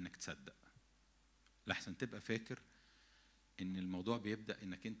بيبدأ انك تصدق، لحسن تبقى فاكر ان الموضوع بيبدأ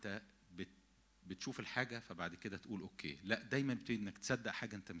انك انت بتشوف الحاجة فبعد كده تقول اوكي. لا، دايما بتبدأ انك تصدق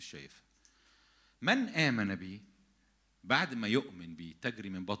حاجة انت مش شايفها. من آمن بي بعد ما يؤمن بيه تجري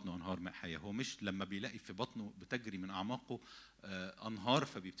من بطنه أنهار ماء حياة. هو مش لما بيلاقي في بطنه بتجري من أعماقه أنهار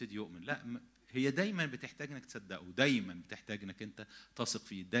فبيبتدي يؤمن، لا، هي دايما بتحتاج انك تصدقه، دايما بتحتاج انك انت تثق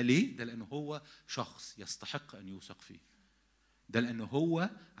فيه. ده ليه؟ ده لأنه هو شخص يستحق أن يوثق فيه، ده لأنه هو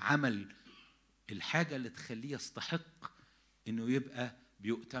عمل الحاجة اللي تخليه يستحق أنه يبقى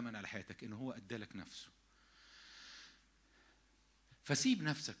بيؤتمن على حياتك، أنه هو أدالك نفسه. فسيب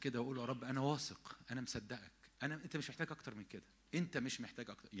نفسك كده وقول يا رب أنا واثق، أنا مصدقك، أنت مش محتاج أكتر من كده، أنت مش محتاج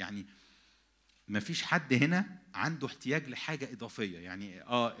أكتر. يعني ما فيش حد هنا عنده احتياج لحاجة إضافية. يعني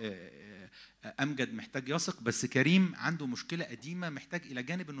أمجد محتاج يثق، بس كريم عنده مشكلة قديمة محتاج إلى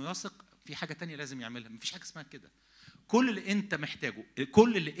جانب إنه يثق في حاجة تانية لازم يعملها. ما فيش حاجة اسمها كده. كل اللي أنت محتاجه،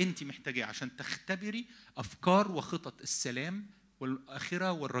 كل اللي أنت محتاجاه عشان تختبري أفكار وخطط السلام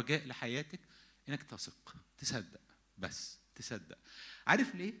والآخرة والرجاء لحياتك، إنك تثق، تصدق، بس تصدق.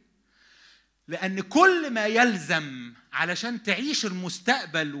 عارف ليه؟ لأن كل ما يلزم علشان تعيش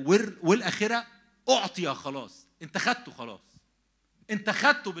المستقبل والآخرة أعطي خلاص. أنت خدته خلاص، أنت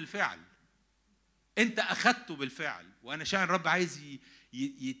خدته بالفعل، أنت أخدته بالفعل. وأنا شاعر الرب عايز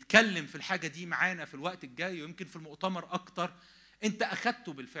يتكلم في الحاجة دي معانا في الوقت الجاي، ويمكن في المؤتمر أكتر. أنت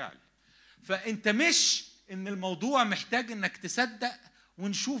أخدته بالفعل. فأنت مش إن الموضوع محتاج إنك تصدق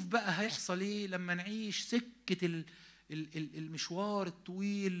ونشوف بقى هيحصل إيه لما نعيش سكة المشوار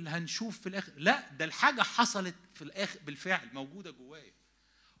الطويل، هنشوف في الآخر. لا، ده الحاجة حصلت في الآخر بالفعل، موجودة جوايا.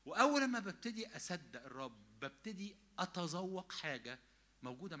 وأول ما ببتدي أصدق الرب ببتدي أتذوق حاجة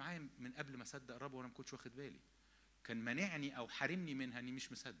موجودة معايا من قبل ما أصدق الرب، وأنا ما كنتش واخد بالي، كان منعني أو حرمني منها إني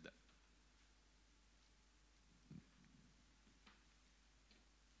مش مصدق.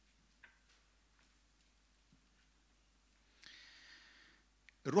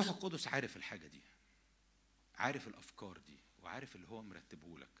 الروح القدس عارف الحاجة دي، عارف الأفكار دي، وعارف اللي هو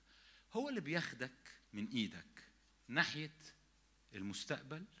مرتبه لك. هو اللي بياخدك من إيدك ناحية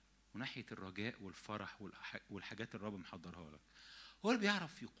المستقبل وناحية الرجاء والفرح والحاجات الرب محضرها لك. هو اللي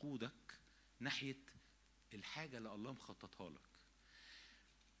بيعرف يقودك ناحية الحاجة اللي الله مخططها لك.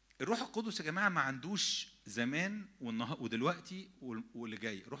 الروح القدس يا جماعة ما عندوش زمان ودلوقتي واللي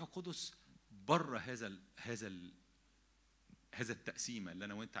جاي. الروح القدس بره هذا التقسيمة اللي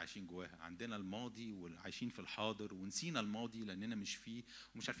أنا وأنت عايشين جواها. عندنا الماضي وعايشين في الحاضر ونسينا الماضي لأننا مش فيه،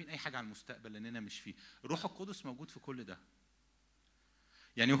 ومش عارفين أي حاجة عن المستقبل لأننا مش فيه. الروح القدس موجود في كل ده.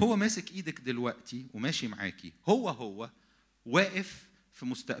 يعني هو ماسك إيدك دلوقتي وماشي معاكي، هو واقف في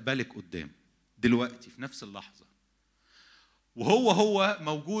مستقبلك قدام دلوقتي في نفس اللحظة، وهو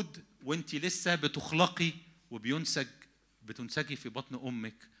موجود وانت لسه بتخلقي بتنسجي في بطن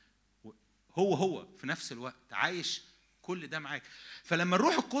أمك. هو في نفس الوقت عايش كل ده معاك. فلما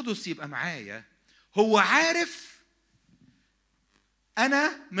الروح القدس يبقى معايا هو عارف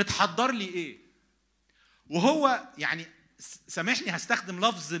أنا متحضر لي إيه. وهو يعني سامحني هستخدم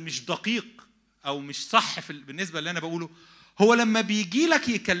لفظ مش دقيق أو مش صح بالنسبة اللي أنا بقوله. هو لما بيجي لك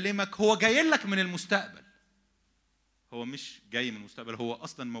يكلمك هو جاي لك من المستقبل. هو مش جاي من المستقبل، هو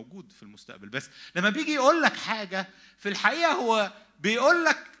أصلا موجود في المستقبل. بس لما بيجي يقول لك حاجة في الحقيقة هو بيقول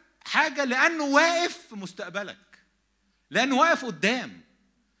لك حاجة لأنه واقف في مستقبلك، لأنه واقف قدام،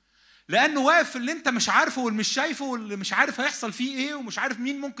 لأنه واقف في اللي أنت مش عارفه واللي مش شايفه واللي مش عارف هيحصل فيه إيه ومش عارف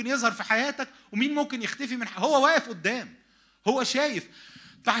مين ممكن يظهر في حياتك ومين ممكن يختفي من هو واقف قدام، هو شايف.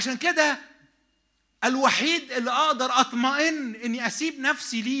 فعشان كده الوحيد اللي أقدر أطمئن إني أسيب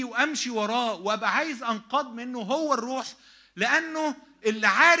نفسي ليه وأمشي وراه وأبقى عايز أنقاد منه هو الروح، لأنه اللي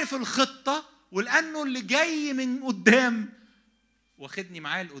عارف الخطة ولأنه اللي جاي من قدام واخدني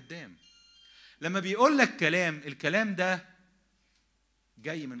معاه لقدام. لما بيقول لك كلام، الكلام ده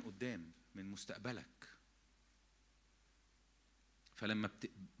جاي من قدام من مستقبلك. فلما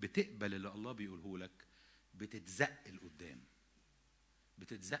بتقبل اللي الله بيقوله لك بتتزق لقدام،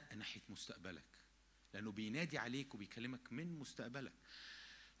 بتتزق ناحية مستقبلك، لأنه بينادي عليك وبيكلمك من مستقبلك.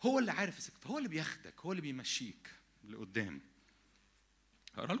 هو اللي عارف السكة، هو اللي بياخدك، هو اللي بيمشيك لقدام.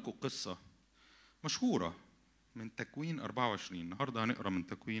 هقرأ لكم قصة مشهورة من تكوين 24. النهاردة هنقرأ من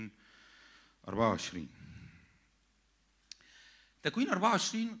تكوين 24. تكوين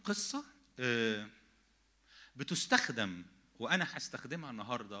 24 قصة بتستخدم، وأنا هستخدمها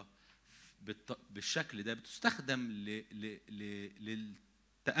النهاردة بالشكل ده، بتستخدم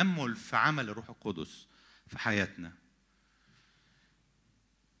للتأمل في عمل الروح القدس في حياتنا.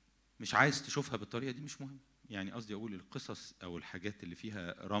 مش عايز تشوفها بالطريقة دي مش مهم، يعني قصدي أقول القصص أو الحاجات اللي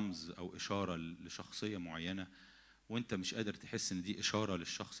فيها رمز أو إشارة لشخصية معينة وأنت مش قادر تحس إن دي إشارة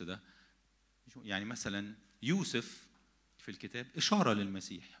للشخص ده. يعني مثلا يوسف في الكتاب إشارة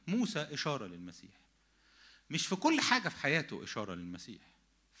للمسيح، موسى إشارة للمسيح. مش في كل حاجة في حياته إشارة للمسيح،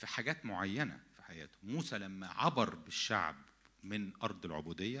 في حاجات معينة في حياته. موسى لما عبر بالشعب من أرض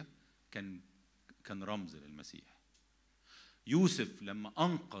العبودية كان رمز للمسيح. يوسف لما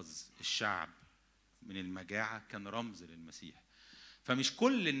أنقذ الشعب من المجاعة كان رمز للمسيح. فمش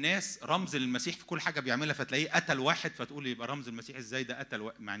كل الناس رمز للمسيح في كل حاجة بيعملها، فتلاقيه قتل واحد فتقول يبقى رمز المسيح ازاي ده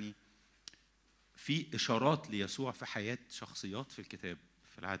قتل يعني في إشارات ليسوع في حياة شخصيات في الكتاب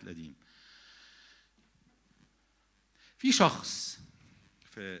في العهد القديم. في شخص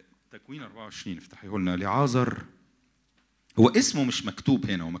في تكوين 24 افتحيه لنا، لعازر. هو اسمه مش مكتوب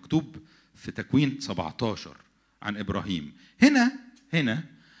هنا، هو مكتوب في تكوين 17 عن إبراهيم. هنا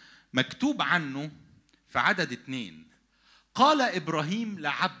مكتوب عنه في عدد 2: قال إبراهيم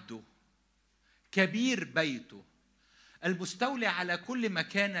لعبده كبير بيته المستولي على كل ما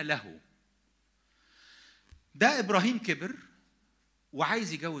كان له. ده إبراهيم كبر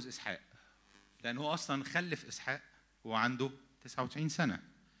وعايز يجوز إسحاق، لأنه هو أصلا خلف إسحاق وعنده 99 سنة.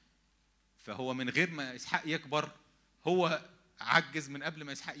 فهو من غير ما إسحاق يكبر هو عجز من قبل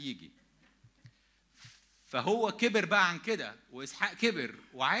ما إسحاق يجي. فهو كبر بقى عن كده وإسحاق كبر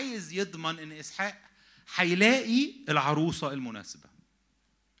وعايز يضمن إن إسحاق هيلاقي العروسة المناسبة،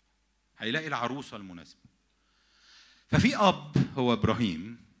 هيلاقي العروسة المناسبة. ففي أب هو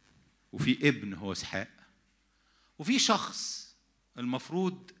إبراهيم، وفي ابن هو إسحاق، وفي شخص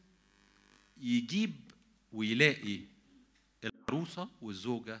المفروض يجيب ويلاقي العروسة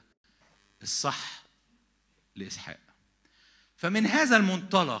والزوجة الصح لإسحاق. فمن هذا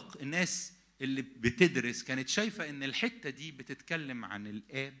المنطلق الناس اللي بتدرس كانت شايفة إن الحتة دي بتتكلم عن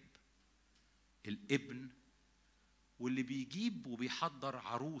الآب الابن واللي بيجيب وبيحضر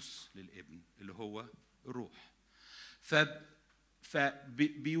عروس للابن اللي هو الروح.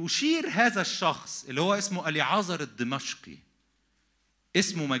 فبيشير هذا الشخص اللي هو اسمه اليعازر الدمشقي،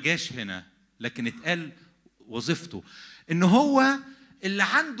 اسمه ما جاش هنا لكن اتقال وظيفته إن هو اللي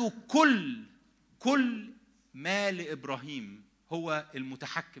عنده كل ما لإبراهيم، هو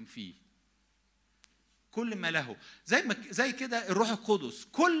المتحكم فيه، كل ما له. زي كده الروح القدس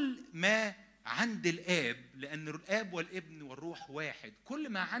كل ما عند الآب، لأن الآب والابن والروح واحد. كل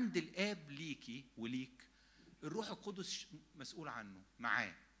ما عند الآب ليكي وليك الروح القدس مسؤول عنه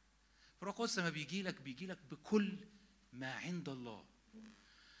معاه. الروح القدس لما بيجي لك بكل ما عند الله.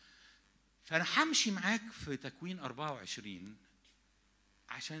 فأنا همشي معاك في تكوين 24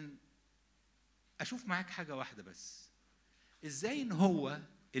 عشان أشوف معاك حاجة واحدة بس، إزاي إن هو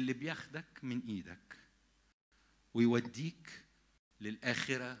اللي بياخدك من إيدك ويوديك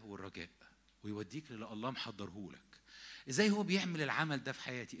للآخرة والرجاء ويوديك للي الله محضرهولك. إزاي هو بيعمل العمل ده في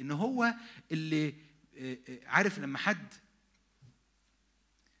حياتي؟ إن هو اللي عارف لما حد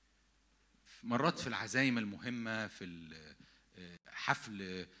مرات في العزايم المهمة، في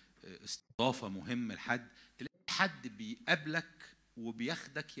حفل استضافة مهمة لحد، تلاقي حد بيقابلك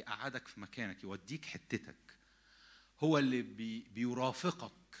وبياخدك يقعدك في مكانك يوديك حتتك. هو اللي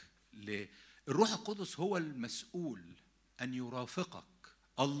بيرافقك. الروح القدس هو المسؤول أن يرافقك.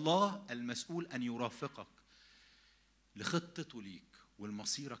 الله المسؤول أن يرافقك لخطته ليك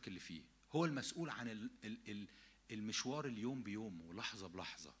والمصيرك اللي فيه. هو المسؤول عن المشوار اليوم بيوم ولحظة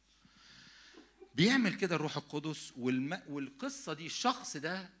بلحظة. بيعمل كده الروح القدس. والقصة دي الشخص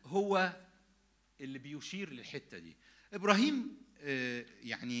ده هو اللي بيشير للحتة دي. إبراهيم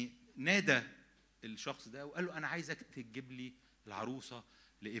يعني نادى الشخص ده وقال له أنا عايزك تجيب لي العروسة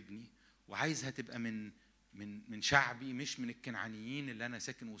لابني، وعايزها تبقى من شعبي، مش من الكنعانيين اللي أنا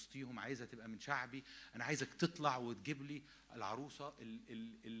ساكن وسطيهم. عايزها تبقى من شعبي. أنا عايزك تطلع وتجيب لي العروسة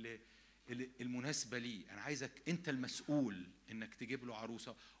المناسبة لي. أنا عايزك أنت المسؤول إنك تجيب له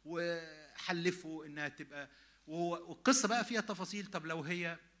عروسة، وحلفه إنها تبقى. والقصة بقى فيها تفاصيل. طب لو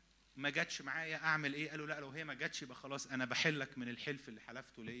هي ما جاتش معايا أعمل إيه؟ قالوا لا، لو هي ما جاتش يبقى خلاص أنا بحلك من الحلف اللي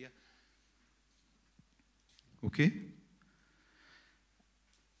حلفته ليا. أوكي؟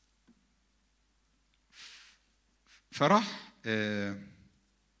 فراح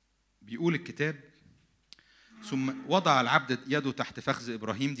بيقول الكتاب ثم وضع العبد يده تحت فخذ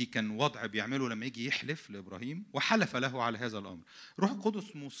إبراهيم. دي كان وضع بيعمله لما يجي يحلف لإبراهيم، وحلف له على هذا الأمر. روح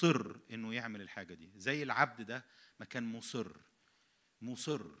القدس مصر إنه يعمل الحاجة دي زي العبد ده ما كان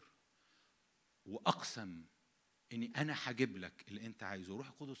مصر وأقسم إني أنا هجيب لك اللي أنت عايزه. روح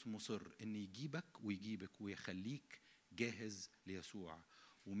القدس مصر إن يجيبك ويخليك جاهز ليسوع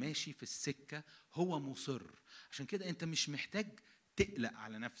وماشي في السكة. هو مصر. عشان كده أنت مش محتاج تقلق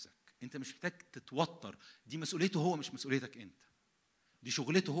على نفسك، أنت مش محتاج تتوتر. دي مسؤوليته هو، مش مسؤوليتك أنت. دي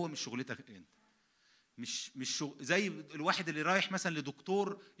شغلته هو، مش شغلتك أنت. مش زي الواحد اللي رايح مثلا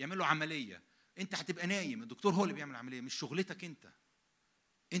لدكتور يعمل له عملية، أنت هتبقى نايم، الدكتور هو اللي بيعمل عملية. مش شغلتك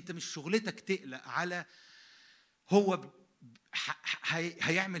أنت مش شغلتك تقلق على هو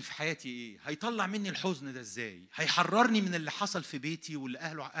هيعمل في حياتي ايه، هيطلع مني الحزن ده ازاي، هيحررني من اللي حصل في بيتي واللي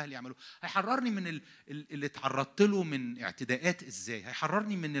اهلي عملوه، هيحررني من اللي اتعرضت له من اعتداءات ازاي،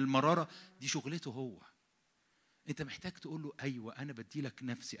 هيحررني من المرارة. دي شغلته هو. انت محتاج تقول له ايوه انا بدي لك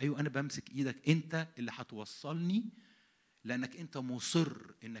نفسي، ايوه انا بمسك ايدك، انت اللي هتوصلني، لانك انت مصر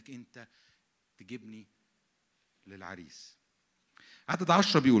انك انت تجيبني للعريس. عدد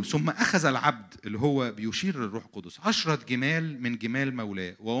 10 بيقول ثم أخذ العبد اللي هو بيشير للروح القدس 10 جمال من جمال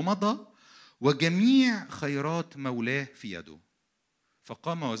مولاه ومضى، وجميع خيرات مولاه في يده،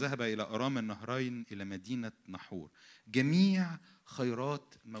 فقام وذهب إلى أرام النهرين إلى مدينة نحور. جميع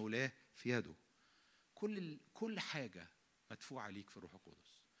خيرات مولاه في يده. كل حاجة مدفوعة عليك في الروح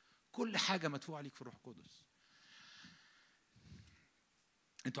القدس. كل حاجة مدفوعة عليك في الروح القدس.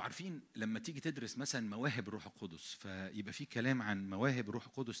 انتوا عارفين لما تيجي تدرس مثلا مواهب الروح القدس، فيبقى في كلام عن مواهب الروح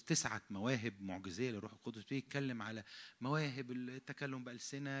القدس، 9 مواهب معجزيه للروح القدس. بيتكلم على مواهب التكلم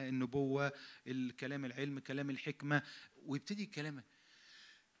بألسنة، النبوه، الكلام العلم، كلام الحكمه، ويبتدي الكلام.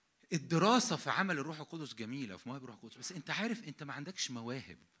 الدراسه في عمل الروح القدس جميله في مواهب الروح القدس، بس انت عارف انت ما عندكش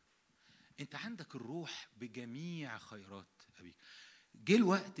مواهب، انت عندك الروح بجميع خيرات ابيك. جه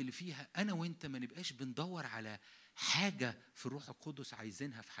الوقت اللي فيها انا وانت ما نبقاش بندور على حاجة في الروح القدس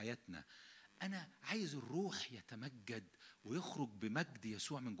عايزينها في حياتنا. أنا عايز الروح يتمجد ويخرج بمجد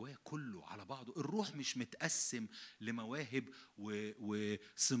يسوع من جوايا كله على بعضه. الروح مش متقسم لمواهب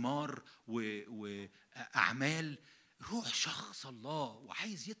وثمار وأعمال. روح شخص الله،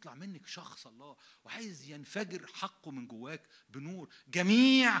 وعايز يطلع منك شخص الله، وعايز ينفجر حقه من جواك بنور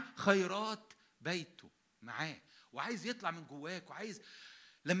جميع خيرات بيته معاه، وعايز يطلع من جواك. وعايز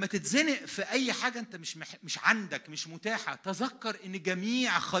لما تتزنق في أي حاجة أنت مش عندك، مش متاحة، تذكر إن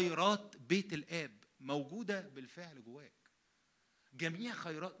جميع خيرات بيت الآب موجودة بالفعل جواك. جميع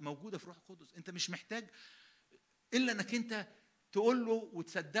خيرات موجودة في روح القدس. أنت مش محتاج إلا أنك أنت تقول له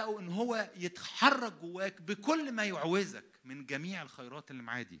وتصدقه إن هو يتحرك جواك بكل ما يعوزك من جميع الخيرات اللي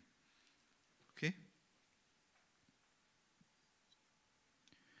معاه دي. أوكي؟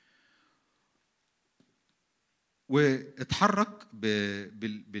 واتحرك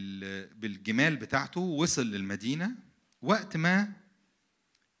بالجمال بتاعته، وصل للمدينة. وقت ما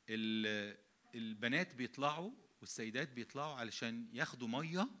البنات بيطلعوا والسيدات بيطلعوا علشان ياخدوا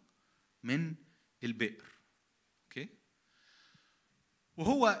مية من البئر. اوكي،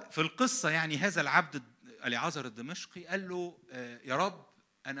 وهو في القصة يعني هذا العبد اليعازر الدمشقي قال له يا رب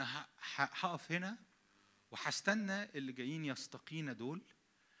أنا هقف هنا وهستنى اللي جايين يستقينا دول.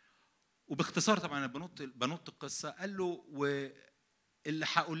 وباختصار طبعا انا بنط القصه. قال له واللي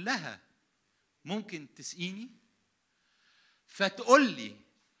هقول لها ممكن تسقيني، فتقول لي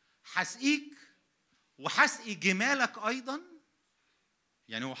هسقيك وهسقي جمالك ايضا.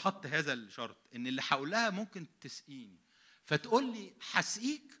 يعني هو حط هذا الشرط ان اللي هقول لها ممكن تسقيني، فتقول لي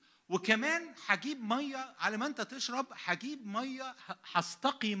هسقيك وكمان هجيب ميه على ما انت تشرب، هجيب ميه،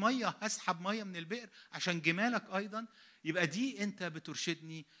 هستقي ميه، هسحب ميه من البئر عشان جمالك ايضا. يبقى دي انت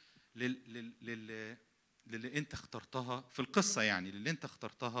بترشدني للي انت اخترتها في القصه، يعني اللي انت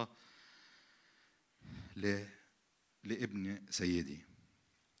اخترتها لابن سيدي.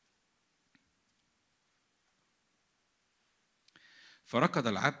 فركض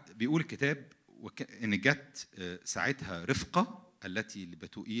العبد. بيقول الكتاب ان جت ساعتها رفقه التي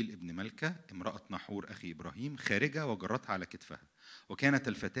لبتوئيل ابن ملكة امرأة نحور أخي إبراهيم خارجة وجرتها على كتفها، وكانت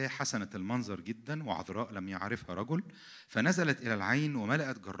الفتاة حسنة المنظر جدا وعذراء لم يعرفها رجل، فنزلت إلى العين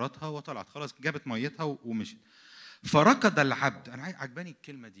وملأت جرتها وطلعت. خلاص جابت ميتها ومشت. فركض العبد. أنا عجباني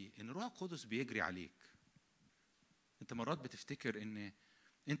الكلمة دي، إن روح القدس بيجري عليك. أنت مرات بتفتكر إن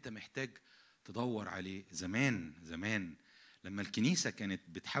أنت محتاج تدور عليه. زمان لما الكنيسة كانت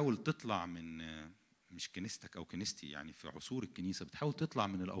بتحاول تطلع من، مش كنيستك أو كنيستي، يعني في عصور الكنيسة بتحاول تطلع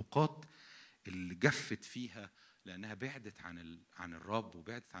من الأوقات اللي جفت فيها لأنها بعدت عن الرب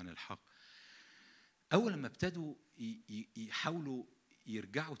وبعدت عن الحق. أول لما ابتدوا يحاولوا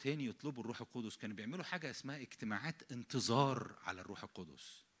يرجعوا تاني يطلبوا الروح القدس، كانوا بيعملوا حاجة اسمها اجتماعات انتظار على الروح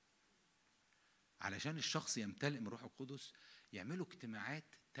القدس. علشان الشخص يمتلئ من الروح القدس يعملوا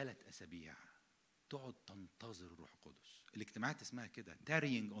اجتماعات 3 أسابيع تقعد تنتظر الروح القدس. الاجتماعات اسمها كده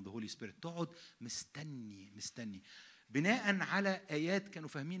tarrying on the Holy Spirit، تقعد مستني بناء على آيات كانوا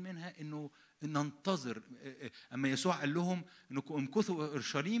فاهمين منها إنه ننتظر. أما يسوع قال لهم إنكم امكثوا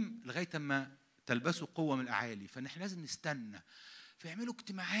اورشليم لغاية ما تلبسوا قوة من الأعالي، فنحن لازم نستنى. فيعملوا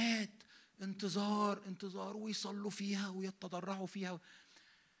اجتماعات انتظار ويصلوا فيها ويتضرعوا فيها.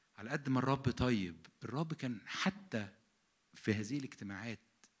 على قد ما الرب طيب، الرب كان حتى في هذه الاجتماعات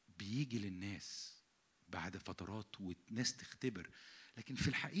بيجي للناس بعد فترات والناس تختبر. لكن في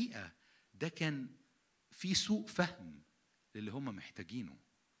الحقيقة ده كان في سوء فهم للي هم محتاجينه.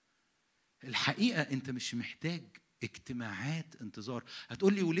 الحقيقة انت مش محتاج اجتماعات انتظار.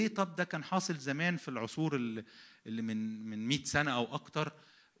 هتقول لي وليه؟ طب ده كان حاصل زمان في العصور اللي من 100 سنة او اكتر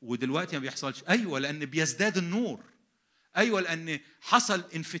ودلوقتي ما بيحصلش. ايوه، لان بيزداد النور. ايوه، لان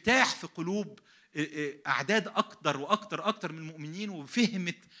حصل انفتاح في قلوب أعداد أكتر من المؤمنين،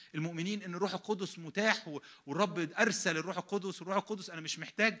 وفهمت المؤمنين إن الروح القدس متاح والرب أرسل الروح القدس. والروح القدس أنا مش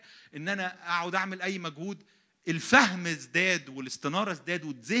محتاج إن أنا أقعد أعمل أي مجهود. الفهم ازداد والاستنارة ازداد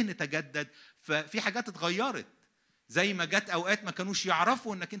والذهن تجدد، ففي حاجات اتغيرت. زي ما جت أوقات ما كانوش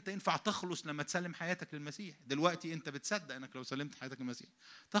يعرفوا إنك أنت ينفع تخلص لما تسلم حياتك للمسيح. دلوقتي أنت بتصدق إنك لو سلمت حياتك للمسيح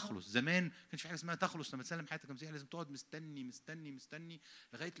تخلص. زمان ما كانش في حاجة اسمها تخلص لما تسلم حياتك للمسيح، لازم تقعد مستني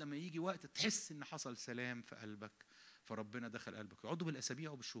لغاية لما يجي وقت تحس إن حصل سلام في قلبك، فربنا دخل قلبك. يقعدوا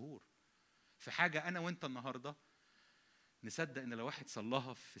بالأسابيع وبالشهور في حاجة أنا وأنت النهاردة نصدق إن لو واحد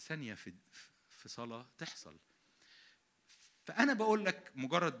صلاها في ثانية في صلاة تحصل. فأنا بقول لك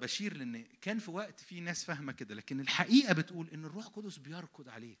مجرد بشير، لأن كان في وقت في ناس فاهمة كده، لكن الحقيقة بتقول إن الروح القدس بيركض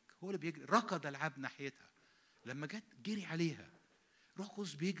عليك. هو اللي بيجري. ركض العبد ناحيتها لما جت جري عليها. الروح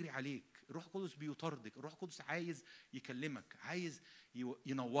القدس بيجري عليك، الروح القدس بيطاردك، الروح القدس عايز يكلمك، عايز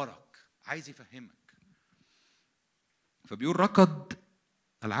ينورك، عايز يفهمك. فبيقول ركض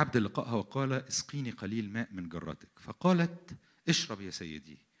العبد لقائها وقال اسقيني قليل ماء من جرتك، فقالت اشرب يا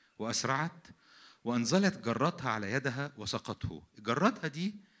سيدي، وأسرعت وأنزلت جرتها على يدها وسقته. جرتها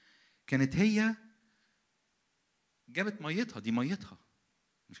دي كانت هي جابت ميتها، دي ميتها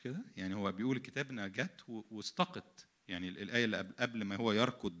مش كده؟ يعني هو بيقول الكتاب انها جت واستقت. يعني الآية اللي قبل ما هو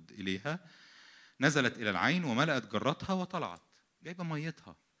يركض إليها نزلت إلى العين وملأت جرتها وطلعت، جايبة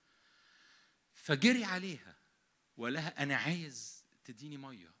ميتها. فجري عليها ولها أنا عايز تديني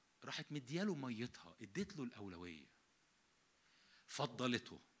مية. راحت مدياله ميتها، اديت له الأولوية،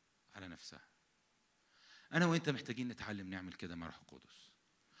 فضلته على نفسها. أنا وإنت محتاجين نتعلم نعمل كده مع روح القدس.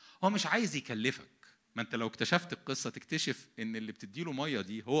 هو مش عايز يكلفك. ما أنت لو اكتشفت القصة تكتشف إن اللي بتديله مية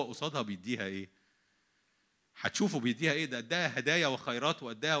دي هو قصادها بيديها إيه؟ هتشوفوا بيديها إيه؟ ده أداها هدايا وخيرات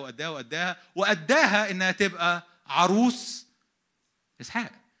وأداها إنها تبقى عروس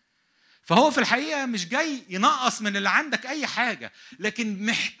إسحاق. فهو في الحقيقة مش جاي ينقص من اللي عندك أي حاجة، لكن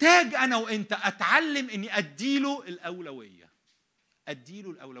محتاج أنا وإنت أتعلم إني أديله الأولوية.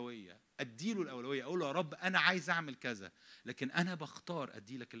 أديله الأولوية. أقول له يا رب أنا عايز أعمل كذا، لكن أنا بختار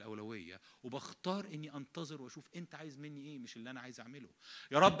أديلك الأولوية، وبختار إني أنتظر وأشوف أنت عايز مني إيه مش اللي أنا عايز أعمله.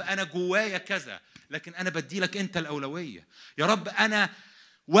 يا رب أنا جوايا كذا، لكن أنا بديلك أنت الأولوية. يا رب أنا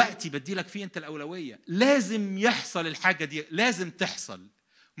وقتي بديلك فيه أنت الأولوية. لازم يحصل الحاجة دي، لازم تحصل.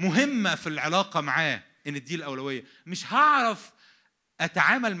 مهمة في العلاقة معاه إن اديه الأولوية. مش هعرف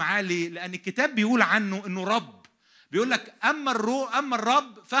أتعامل معاه ليه؟ لأن الكتاب بيقول عنه إنه رب. بيقول لك أما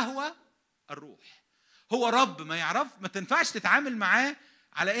الرب فهو الروح. هو رب، ما تنفعش تتعامل معاه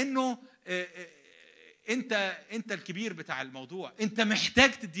على إنه أنت الكبير بتاع الموضوع. أنت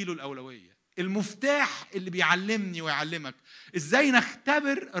محتاج تديله الأولوية. المفتاح اللي بيعلمني ويعلمك ازاي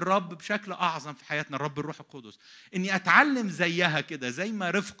نختبر الرب بشكل اعظم في حياتنا، الرب الروح القدس، اني اتعلم زيها كده. زي ما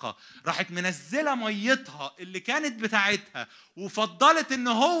رفقة راحت منزله ميتها اللي كانت بتاعتها وفضلت ان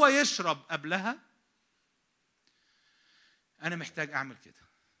هو يشرب قبلها، انا محتاج اعمل كده.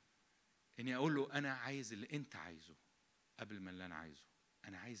 اني اقول له انا عايز اللي انت عايزه قبل ما اللي انا عايزه.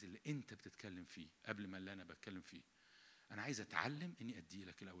 انا عايز اللي انت بتتكلم فيه قبل ما اللي انا بتكلم فيه. انا عايز اتعلم اني ادي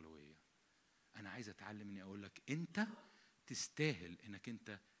لك الاولويه. أنا عايز أتعلم إني أقول لك أنت تستاهل إنك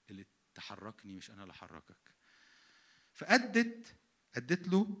أنت اللي تحركني مش أنا اللي أحركك. فأدت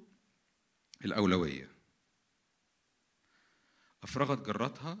له الأولوية. أفرغت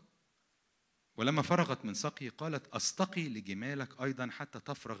جرتها، ولما فرغت من سقي قالت أستقي لجمالك أيضا حتى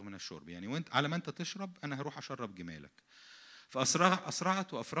تفرغ من الشرب. يعني وأنت على ما أنت تشرب أنا هروح أشرب جمالك.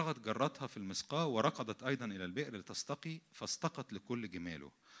 فأسرعت وأفرغت جرتها في المسقاة، وركضت أيضا إلى البئر لتستقي، فاستقت لكل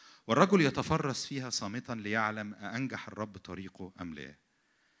جماله. والرجل يتفرس فيها صامتا ليعلم أنجح الرب طريقه أم لا.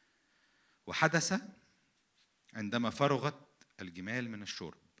 وحدث عندما فرغت الجمال من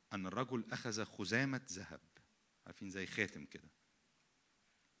الشرب أن الرجل أخذ خزامة ذهب، عارفين زي خاتم كده،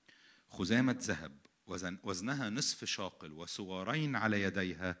 خزامة ذهب وزنها نصف شاقل، وسوارين على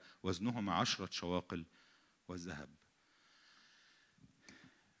يديها وزنهما 10 شواقل والذهب.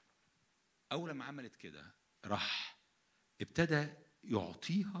 أول ما عملت كده راح ابتدى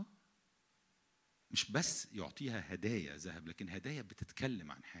يعطيها، مش بس يعطيها هدايا ذهب، لكن هدايا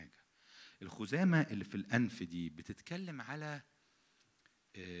بتتكلم عن حاجة. الخزامة اللي في الأنف دي بتتكلم على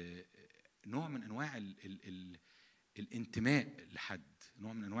نوع من أنواع الانتماء لحد،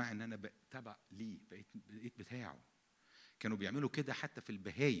 نوع من أنواع أن أنا بتابع ليه، بقيت بتاعه. كانوا بيعملوا كده حتى في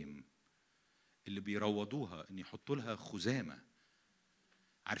البهايم اللي بيروضوها، أن يحطوا لها خزامة.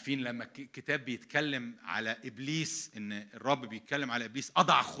 عارفين لما الكتاب بيتكلم على إبليس، إن الرب بيتكلم على إبليس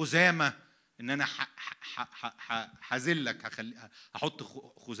أضع خزامة، إن أنا هذلك، هحط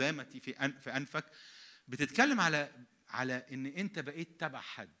خزامتي في أنفك. بتتكلم على إن أنت بقيت تبع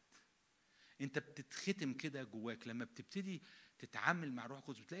حد، أنت بتتختم كده جواك. لما بتبتدي تتعامل مع روح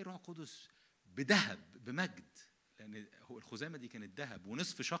القدس بتلاقي روح القدس بذهب بمجد، لأن هو الخزامة دي كانت ذهب.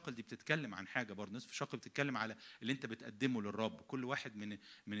 ونصف شاقل دي بتتكلم عن حاجة برضه، نصف شاقل بتتكلم على اللي أنت بتقدمه للرب. كل واحد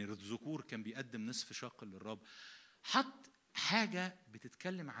من الذكور كان بيقدم نصف شاقل للرب. حط حاجة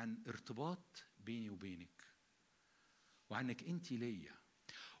بتتكلم عن ارتباط بيني وبينك، وعنك أنت ليا،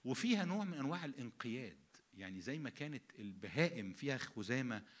 وفيها نوع من أنواع الانقياد. يعني زي ما كانت البهائم فيها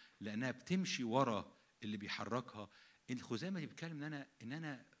خزامة لأنها بتمشي ورا اللي بيحركها، الخزامة دي بتتكلم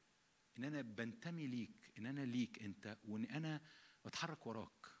إن أنا بنتمي ليك، إن أنا ليك أنت، وإن أنا بتحرك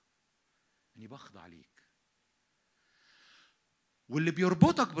وراك، إني بخضع ليك. واللي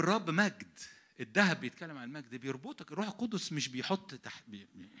بيربطك بالرب مجد. الذهب بيتكلم عن المجد، بيربطك. الروح القدس مش بيحط تحت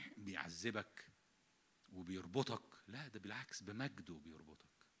بيعذبك وبيربطك، لا، ده بالعكس، بمجده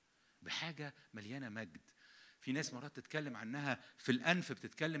بيربطك، بحاجة مليانة مجد. في ناس مرات تتكلم عنها في الأنف،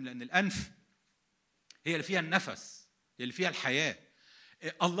 بتتكلم لأن الأنف هي اللي فيها النفس، هي اللي فيها الحياة.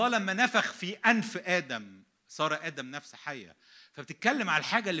 الله لما نفخ في أنف آدم صار آدم نفس حية. فبتتكلم على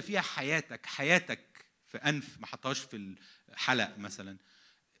الحاجة اللي فيها حياتك في أنف، ما حطهاش في الحلق مثلا،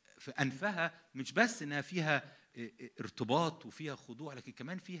 في أنفها. مش بس إنها فيها ارتباط وفيها خضوع، لكن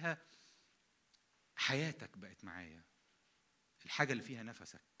كمان فيها حياتك بقت معايا. الحاجة اللي فيها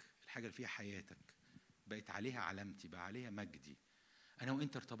نفسك، الحاجة اللي فيها حياتك بقت عليها علامتي، بقى عليها مجدي. أنا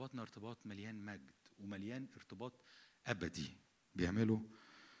وإنت ارتباطنا ارتباط مليان مجد ومليان ارتباط أبدي بيعمله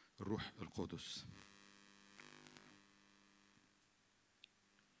الروح القدس.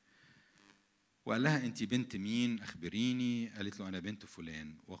 وقال لها أنت بنت مين؟ أخبريني. قالت له أنا بنت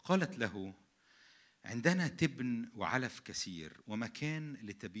فلان. وقالت له عندنا تبن وعلف كثير ومكان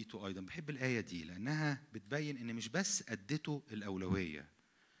لتبيته أيضا. بحب الآية دي لأنها بتبين إن مش بس أدته الأولوية،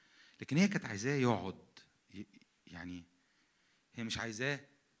 لكن هي كانت عايزاه يقعد يعني هي مش عايزاه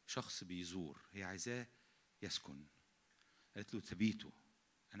شخص بيزور، هي عايزاه يسكن. قالت له تبيته،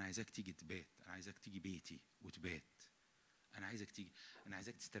 انا عايزاك تيجي تبات، انا عايزاك تيجي بيتي وتبات، انا عايزك تيجي، انا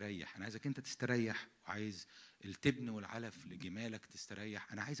عايزك تستريح، انا عايزك انت تستريح، وعايز التبن والعلف لجمالك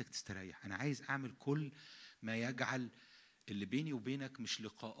تستريح، انا عايزك تستريح، انا عايز اعمل كل ما يجعل اللي بيني وبينك مش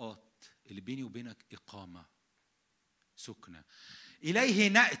لقاءات، اللي بيني وبينك إقامة، سكنة. إليه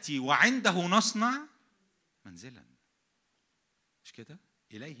نأتي وعنده نصنع منزلا. مش كده؟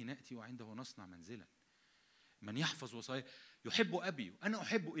 إليه نأتي وعنده نصنع منزلا. من يحفظ وصايا يحب أبي وأنا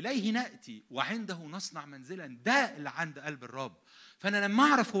أحبه. إليه نأتي وعنده نصنع منزلا. ده اللي عند قلب الرب. فأنا لما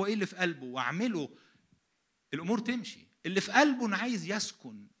أعرف هو إيه اللي في قلبه وأعمله الأمور تمشي. اللي في قلبه أنا عايز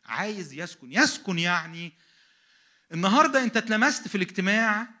يسكن، عايز يسكن. يسكن يعني النهاردة أنت اتلمست في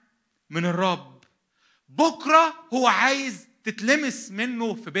الاجتماع من الرب، بكرة هو عايز تتلمس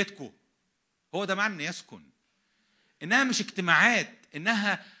منه في بيتكم. هو ده معنى يسكن. إنها مش اجتماعات،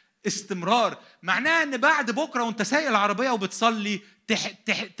 إنها استمرار. معناها إن بعد بكرة وأنت سايق العربية وبتصلي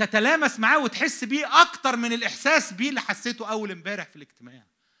تتلامس معاه وتحس بيه أكتر من الإحساس بيه اللي حسيته أول امبارح في الاجتماع.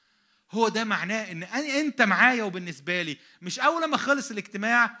 هو ده معناه إن أنت معايا وبالنسبة لي. مش أول ما خلص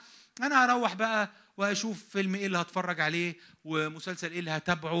الاجتماع أنا هروح بقى واشوف فيلم ايه اللي هتفرج عليه ومسلسل ايه اللي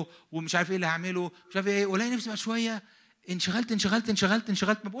هتابعه ومش عارف ايه اللي هعمله مش عارف ايه، ولا نفسي بقى شويه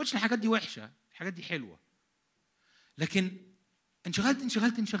انشغلت. ما بقولش الحاجات دي وحشه، الحاجات دي حلوه، لكن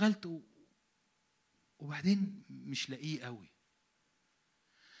انشغلت وبعدين مش لاقيه قوي.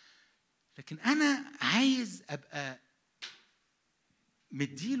 لكن انا عايز ابقى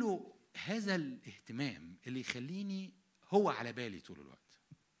مديله هذا الاهتمام اللي يخليني هو على بالي طول الوقت.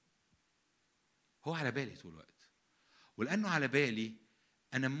 هو على بالي طول الوقت، ولأنه على بالي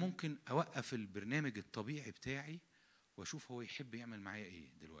أنا ممكن أوقف البرنامج الطبيعي بتاعي وأشوف هو يحب يعمل معايا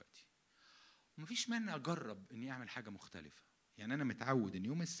إيه دلوقتي. ومفيش مانع أجرب إني أعمل حاجة مختلفة. يعني أنا متعود إن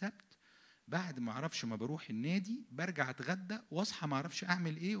يوم السبت بعد ما أعرفش ما بروح النادي برجع أتغدى وأصحى ما أعرفش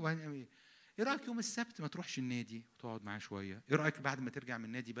أعمل إيه وأعمل إيه. إيه رأيك يوم السبت ما تروحش النادي وتقعد معاه شوية؟ إيه رأيك بعد ما ترجع من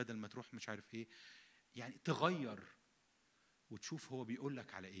النادي بدل ما تروح مش عارف إيه، يعني تغير وتشوف هو بيقول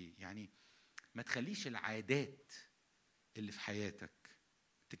لك على إيه. يعني ما تخليش العادات اللي في حياتك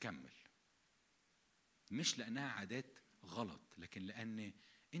تكمل، مش لأنها عادات غلط، لكن لأن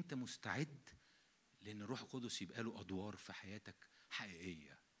أنت مستعد لأن الروح القدس يبقى له أدوار في حياتك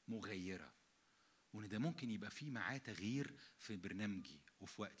حقيقية مغيرة. وإن ده ممكن يبقى فيه معاه تغيير في برنامجي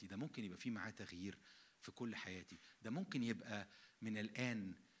وفي وقتي، ده ممكن يبقى فيه معاه تغيير في كل حياتي، ده ممكن يبقى من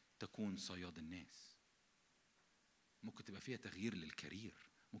الآن تكون صياد الناس، ممكن تبقى فيها تغيير للكارير،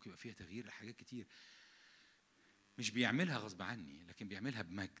 ممكن يبقى فيها تغيير لحاجات كتير. مش بيعملها غصب عني لكن بيعملها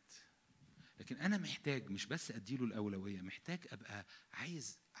بمجد. لكن أنا محتاج مش بس أديله الأولوية، محتاج أبقى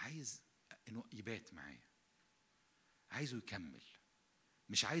عايز إنه يبات معايا، عايزه يكمل.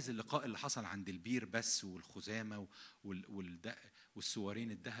 مش عايز اللقاء اللي حصل عند البير بس والخزامة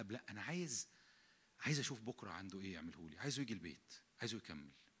والسوارين الذهب، لا، أنا عايز أشوف بكرة عنده إيه يعمله لي، عايزه يجي البيت، عايزه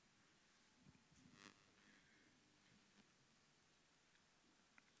يكمل.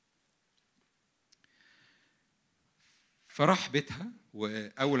 فراح بيتها،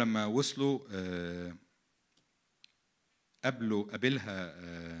 وأول لما وصلوا قابلها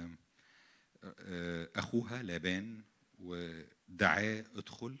أخوها لابان ودعاه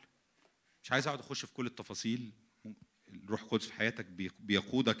ادخل. مش عايز أقعد أخش في كل التفاصيل، الروح القدس في حياتك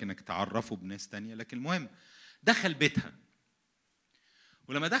بيقودك إنك تعرفه بناس تانية، لكن المهم دخل بيتها.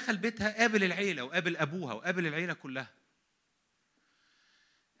 ولما دخل بيتها قابل العيلة وقابل أبوها وقابل العيلة كلها.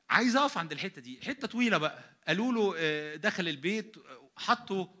 عايز أقف عند الحتة دي، حتة طويلة بقى. قالوا له دخل البيت،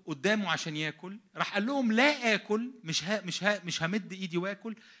 حطوا قدامه عشان ياكل، راح قال لهم لا آكل، مش همد إيدي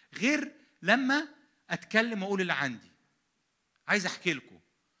وآكل غير لما أتكلم وأقول اللي عندي. عايز أحكي لكم،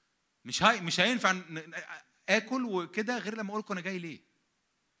 مش هينفع آكل وكده غير لما أقول لكم أنا جاي ليه.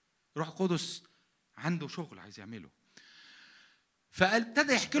 روح القدس عنده شغل عايز يعمله.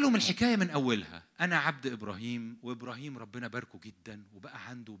 فابتدى يحكي لهم الحكايه من اولها. انا عبد ابراهيم، وابراهيم ربنا باركه جدا وبقى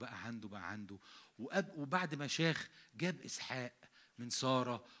عنده وبعد ما شاخ جاب اسحاق من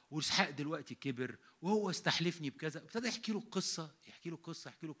ساره، واسحاق دلوقتي كبر وهو استحلفني بكذا. ابتدى يحكي له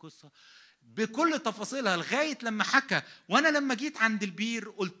القصه بكل تفاصيلها لغايه لما حكى. وانا لما جيت عند البير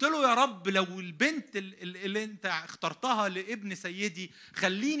قلت له يا رب لو البنت اللي انت اخترتها لابن سيدي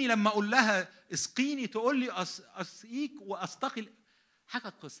خليني لما اقول لها اسقيني تقول لي اسقيك واستقي. حكى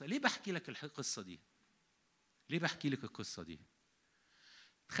القصه. ليه بحكي لك القصه دي؟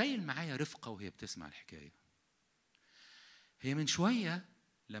 تخيل معايا رفقه وهي بتسمع الحكايه. هي من شويه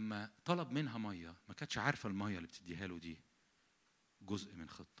لما طلب منها ميه ما كانتش عارفه الميه اللي بتديها له دي جزء من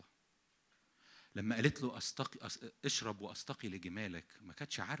خطه. لما قالت له اشرب واستقي لجمالك، ما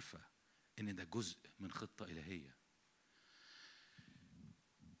كانتش عارفه ان ده جزء من خطه الهيه.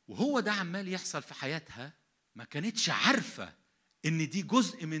 وهو ده عمال يحصل في حياتها، ما كانتش عارفه ان دي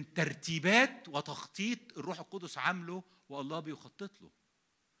جزء من ترتيبات وتخطيط الروح القدس عامله والله بيخطط له.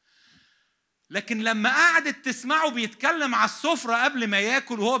 لكن لما قعدت تسمعه بيتكلم على السفرة قبل ما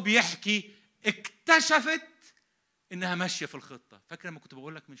ياكل وهو بيحكي، اكتشفت انها ماشيه في الخطه. فاكر لما كنت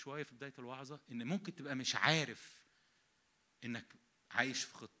بقول لك من شويه في بدايه الوعظه ان ممكن تبقى مش عارف انك عايش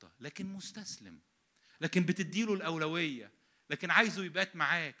في خطه، لكن مستسلم، لكن بتديله الاولويه، لكن عايزه يبات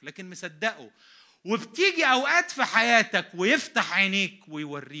معاك، لكن مصدقه. وبتيجي اوقات في حياتك ويفتح عينيك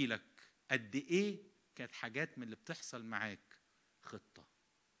ويوري لك قد ايه كانت حاجات من اللي بتحصل معاك خطه،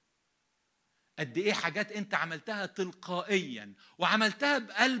 قد ايه حاجات انت عملتها تلقائيا وعملتها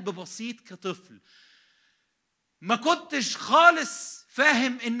بقلب بسيط كطفل، ما كنتش خالص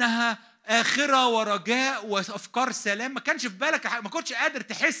فاهم انها آخرة ورجاء وافكار سلام، ما كانش في بالك، ما كنتش قادر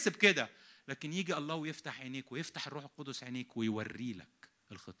تحس بكده. لكن يجي الله ويفتح عينيك ويفتح الروح القدس عينيك ويوري لك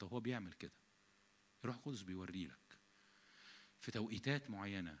الخطة. هو بيعمل كده، الروح القدس بيوري لك في توقيتات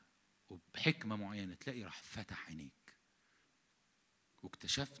معينة وبحكمة معينة، تلاقي راح فتح عينيك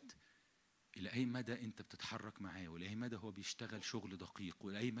واكتشفت إلى أي مدى أنت بتتحرك معاه، وإلى أي مدى هو بيشتغل شغل دقيق،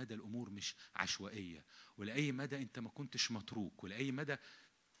 وإلى أي مدى الأمور مش عشوائية، وإلى أي مدى أنت ما كنتش متروك، وإلى أي مدى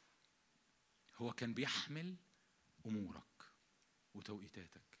هو كان بيحمل أمورك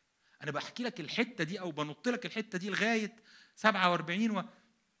وتوقيتاتك. أنا بحكي لك الحتة دي أو بنط لك الحتة دي لغاية 47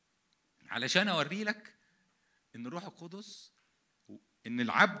 علشان أوري لك إن الروح القدس، إن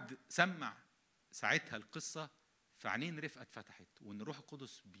العبد سمع ساعتها القصة فعينين رفقة اتفتحت، وإن الروح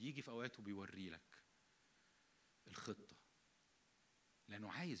القدس بيجي في أوقات وبيوري لك الخطة،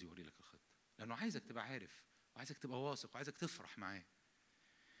 لأنه عايز يوري لك الخطة، لأنه عايزك تبقى عارف وعايزك تبقى واثق وعايزك تفرح معاه.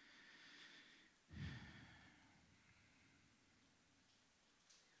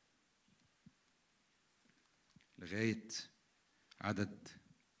 لغاية عدد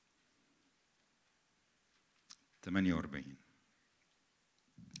 48.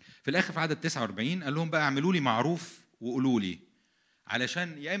 في الآخر في عدد 49 قال لهم بقى اعملوا لي معروف وقولوا لي،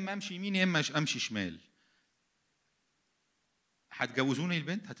 علشان يا إما أمشي يمين يا إما أمشي شمال. هتجوزوني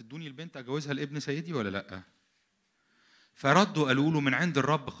البنت؟ هتدوني البنت أجوزها لابن سيدي ولا لأ؟ فردوا قالوا له من عند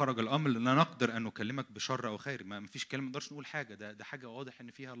الرب خرج الأمر، لا نقدر أن نكلمك بشر أو خير. ما فيش كلام، ما نقدرش نقول حاجة، ده حاجة واضح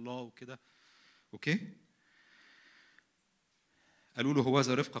إن فيها الله وكده. أوكي؟ قالوا له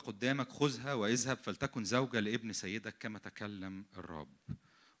هوذا رفقة قدامك، خذها واذهب فلتكن زوجة لابن سيدك كما تكلم الرب.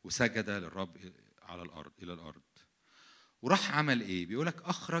 وسجد للرب على الأرض إلى الأرض. وراح عمل إيه؟ بيقولك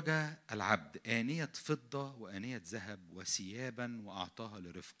أخرج العبد آنية فضة وآنية ذهب وثيابا وأعطاها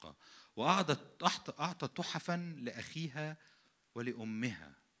لرفقة، وأعطى تحفا لأخيها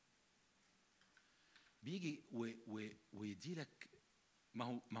ولأمها. بيجي ويديلك،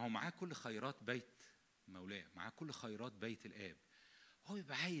 ما هو معاه كل خيرات بيت مولاه، معاه كل خيرات بيت الآب. هو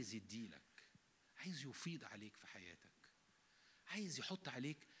يبقى عايز يديلك، عايز يفيض عليك في حياتك، عايز يحط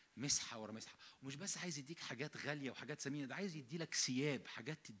عليك مسحة ورا مسحة. ومش بس عايز يديك حاجات غالية وحاجات ثمينة، ده عايز يديلك ثياب،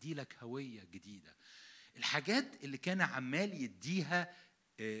 حاجات تديلك هوية جديدة. الحاجات اللي كان عمال يديها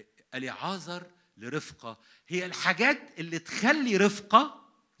اليعازر لرفقة هي الحاجات اللي تخلي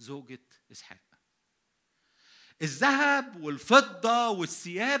رفقة زوجة إسحاق. الذهب والفضة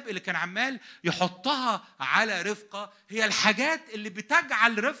والثياب اللي كان عمال يحطها على رفقة هي الحاجات اللي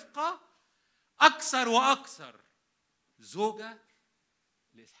بتجعل رفقة أكثر وأكثر زوجة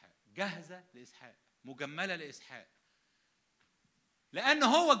لإسحاق، جاهزة لإسحاق، مجملة لإسحاق. لأن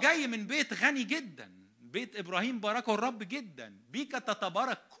هو جاي من بيت غني جدا، بيت إبراهيم باركه الرب جدا، بيك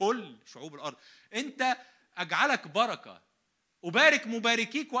تتبارك كل شعوب الأرض. أنت أجعلك بركة، أبارك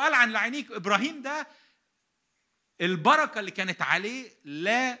مباركيك وألعن لعينيك. إبراهيم ده البركة اللي كانت عليه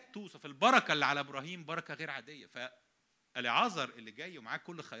لا توصف. البركة اللي على إبراهيم بركة غير عادية. فاليعازر اللي جاي ومعاه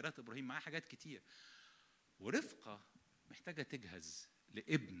كل خيرات إبراهيم، معاه حاجات كتير. ورفقة محتاجة تجهز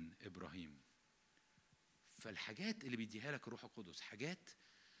لابن إبراهيم. فالحاجات اللي بيديها لك الروح القدس حاجات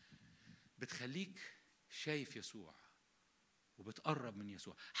بتخليك شايف يسوع وبتقرب من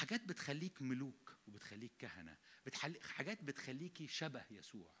يسوع، حاجات بتخليك ملوك وبتخليك كهنة، حاجات بتخليكي شبه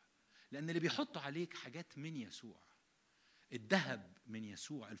يسوع، لأن اللي بيحطوا عليك حاجات من يسوع. الذهب من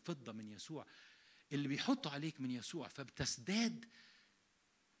يسوع، الفضة من يسوع، اللي بيحطوا عليك من يسوع، فبتزداد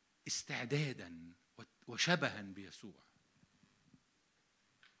استعدادا وشبها بيسوع.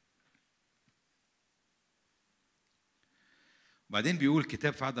 وبعدين بيقول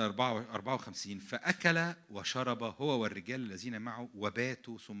الكتاب في عدد 54 فأكل وشرب هو والرجال الذين معه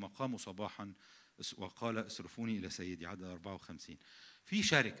وباتوا، ثم قاموا صباحا وقال اصرفوني إلى سيدي. عدد 54 في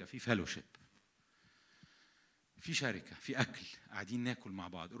شركة، في فellowship. في شركه، في اكل، قاعدين ناكل مع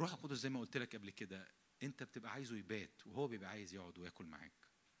بعض. الروح القدس زي ما قلت لك قبل كده انت بتبقى عايزه يبات وهو بيبقى عايز يقعد وياكل معاك.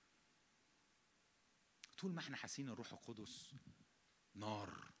 طول ما احنا حاسين الروح القدس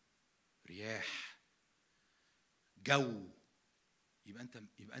نار، رياح، جو، يبقى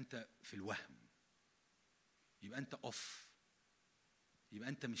انت في الوهم، يبقى انت اوف، يبقى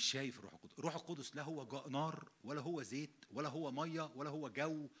انت مش شايف الروح القدس. الروح القدس لا هو نار ولا هو زيت ولا هو ميه ولا هو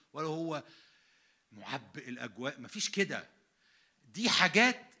جو ولا هو معبئ الاجواء، مفيش كده. دي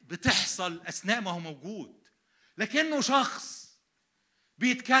حاجات بتحصل اثناء ما هو موجود، لكنه شخص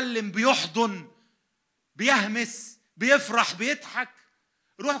بيتكلم، بيحضن، بيهمس، بيفرح، بيضحك.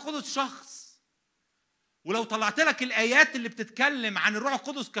 الروح القدس شخص. ولو طلعت لك الايات اللي بتتكلم عن الروح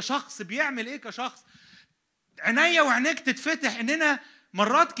القدس كشخص بيعمل ايه كشخص، عينيا وعينيك تتفتح اننا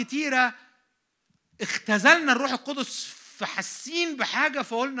مرات كتيره اختزلنا الروح القدس فحاسين بحاجه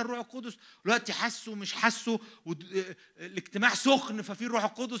فقلنا الروح القدس، دلوقتي حاسه مش حاسه، الاجتماع سخن ففي الروح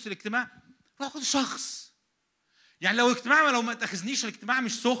القدس. الروح القدس شخص. يعني لو اجتماع، لو ما تاخذنيش الاجتماع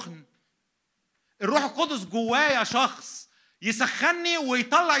مش سخن، الروح القدس جوايا شخص يسخنني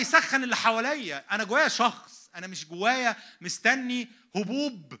ويطلع يسخن اللي حواليا. انا جوايا شخص، انا مش جوايا مستني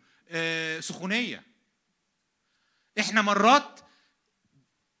هبوب سخونيه. احنا مرات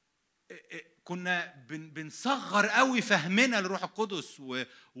كنا بنصغر قوي فهمنا للروح القدس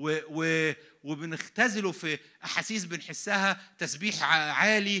وبنختزله في احاسيس بنحسها، تسبيح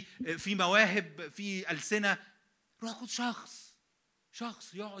عالي، في مواهب، في ألسنة. الروح القدس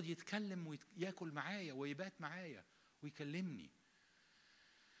شخص يقعد يتكلم وياكل معايا ويبات معايا ويكلمني.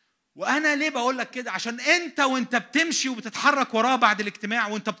 وانا ليه بقول لك كده؟ عشان انت وانت بتمشي وبتتحرك وراه بعد الاجتماع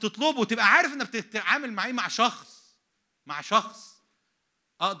وانت بتطلبه وتبقى عارف انك بتتعامل معاه مع شخص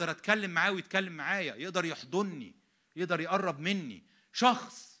اقدر اتكلم معاه ويتكلم معايا، يقدر يحضني، يقدر يقرب مني،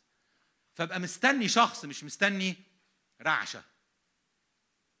 شخص. فابقى مستني شخص، مش مستني رعشه.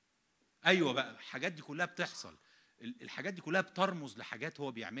 ايوه بقى، الحاجات دي كلها بتحصل. الحاجات دي كلها بترمز لحاجات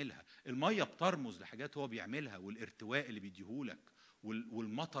هو بيعملها. الميه بترمز لحاجات هو بيعملها، والارتواء اللي بيديهولك،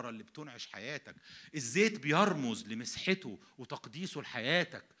 والمطره اللي بتنعش حياتك. الزيت بيرمز لمسحته وتقديسه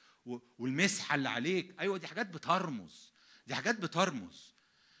لحياتك والمسحه اللي عليك. ايوه دي حاجات بترمز.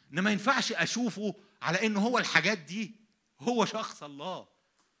 انما ما ينفعش اشوفه على انه هو الحاجات دي. هو شخص الله،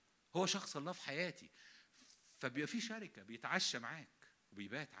 هو شخص الله في حياتي. فبيبقى في شركه، بيتعشى معاك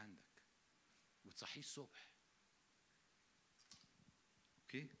وبيبات عندك وتصحيه الصبح.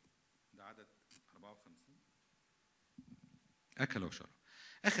 اوكي، ده عدد 54. اكل وشرب.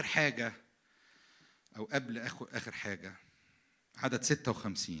 اخر حاجه او قبل اخر حاجه عدد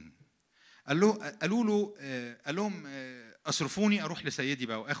 56. قال لهم اصرفوني اروح لسيدي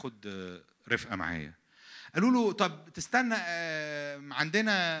بقى واخد رفقه معايا. قالوا له طب تستنى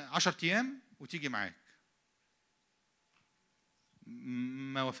عندنا 10 ايام وتيجي معاك.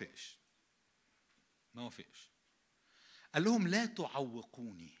 ما وافقش. قال لهم لا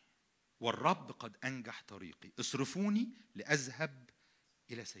تعوقوني والرب قد انجح طريقي، اصرفوني لاذهب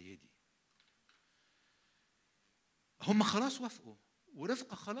الى سيدي. هم خلاص وافقوا،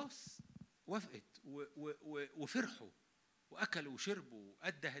 ورفقه خلاص وافقت وفرحوا واكلوا وشربوا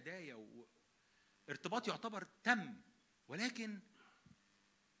وادى هدايا ارتباط يعتبر تم. ولكن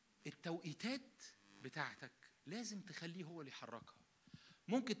التوقيتات بتاعتك لازم تخليه هو اللي يحركها.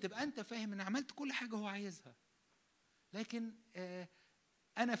 ممكن تبقى انت فاهم ان عملت كل حاجه هو عايزها، لكن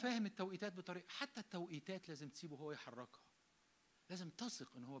انا فاهم التوقيتات بطريقه، حتى التوقيتات لازم تسيبه هو يحركها. لازم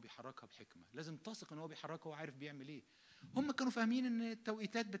تثق ان هو بيحركها بحكمه، لازم تثق ان هو بيحركها وعارف بيعمل ايه. هم كانوا فاهمين ان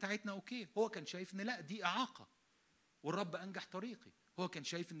التوقيتات بتاعتنا اوكي، هو كان شايف ان لا دي اعاقه والرب انجح طريقي. هو كان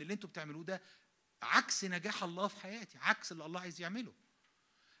شايف ان اللي انتوا بتعملوه ده عكس نجاح الله في حياتي، عكس اللي الله عايز يعمله.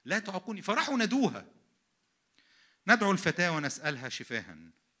 لا تعوقوني. فراحوا ندوها، ندعو الفتاة ونسألها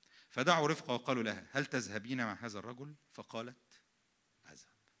شفاها. فدعوا رفقة وقالوا لها هل تذهبين مع هذا الرجل؟ فقالت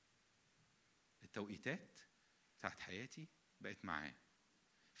أذهب. التوقيتات بتاعت حياتي بقت معاه.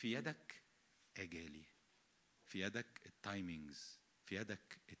 في يدك أجالي، في يدك التايمينجز، في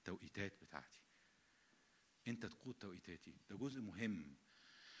يدك التوقيتات بتاعتي. انت تقود توقيتاتي. ده جزء مهم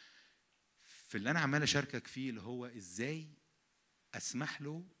في اللي انا عمال اشاركك فيه، اللي هو ازاي اسمح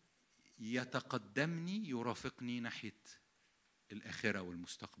له يتقدمني، يرافقني ناحية الآخرة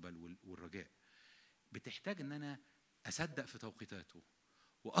والمستقبل والرجاء. بتحتاج ان انا اصدق في توقيتاته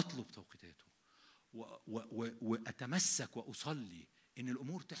واطلب توقيتاته واتمسك واصلي ان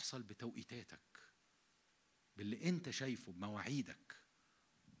الامور تحصل بتوقيتاتك، باللي انت شايفه، بمواعيدك.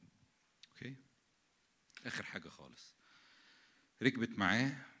 اوكي، اخر حاجه خالص. ركبت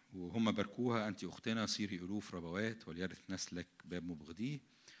معاه وهم باركوها، انت اختنا صيري الوف ربوات وليرث نسلك باب مبغضيه.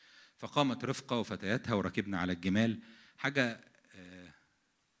 فقامت رفقة وفتياتها وركبنا على الجمال. حاجة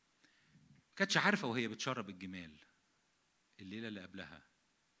كانتش عارفة وهي بتشرب الجمال الليلة اللي قبلها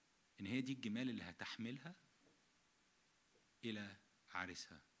إن هي دي الجمال اللي هتحملها إلى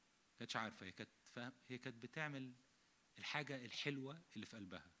عريسها. كانتش عارفة، هي كانت بتعمل الحاجة الحلوة اللي في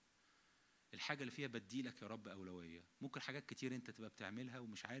قلبها، الحاجة اللي فيها بديلك يا رب أولوية. ممكن حاجات كتير أنت تبقى بتعملها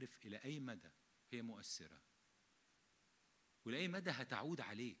ومش عارف إلى أي مدى هي مؤثرة وإلى أي مدى هتعود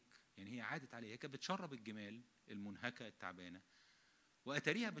عليك. يعني هي عادت عليها، هي كانت بتشرب الجمال المنهكة التعبانة،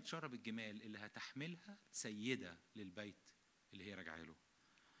 وأتاريها بتشرب الجمال اللي هتحملها سيدة للبيت اللي هي راجعه له.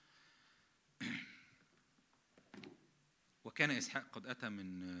 وكان إسحاق قد أتى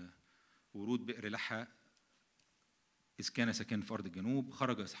من ورود بئر لحى إذ كان ساكن في أرض الجنوب.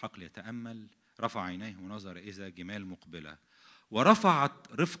 خرج إسحاق ليتأمل، رفع عينيه ونظر إذا جمال مقبلة،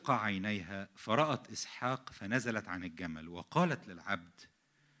 ورفعت رفقة عينيها فرأت إسحاق فنزلت عن الجمل وقالت للعبد: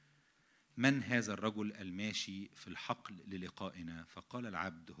 من هذا الرجل الماشي في الحقل للقائنا؟ فقال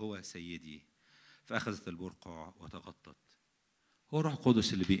العبد: هو سيدي. فأخذت البرقع وتغطت. هو الروح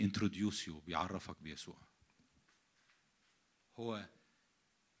القدس اللي بينتروديوس يو، بيعرفك بيسوع. هو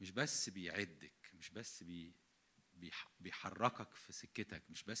مش بس بيعدك، مش بس بيحركك في سكتك،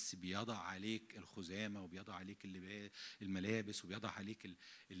 مش بس بيضع عليك الخزامة وبيضع عليك الملابس وبيضع عليك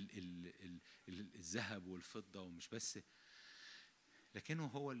الذهب والفضة، ومش بس، لكنه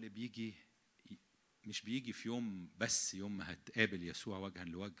هو اللي بيجي. مش بيجي في يوم بس، يوم ما هتقابل يسوع وجها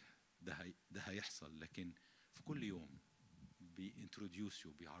لوجه، ده هيحصل، لكن في كل يوم بينتروديوس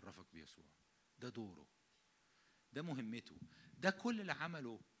يو، بيعرفك بيسوع. ده دوره، ده مهمته، ده كل اللي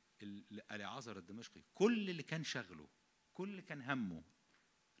عمله اليعازر الدمشقي. كل اللي كان شغله، كل اللي كان همه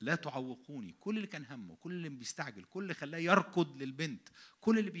لا تعوقوني، كل اللي كان همه، كل اللي بيستعجل، كل اللي خلاه يركض للبنت،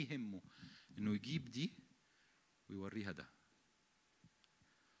 كل اللي بيهمه انه يجيب دي ويوريها ده.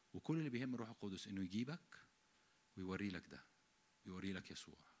 وكل اللي بيهم الروح القدس انه يجيبك ويوري لك ده، ويوري لك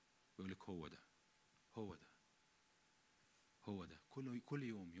يسوع، ويقول لك هو ده، هو ده، هو ده. كل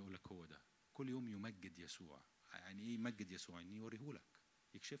يوم يقول لك هو ده. كل يوم يمجد يسوع. يعني ايه يمجد يسوع؟ يعني يوريه لك،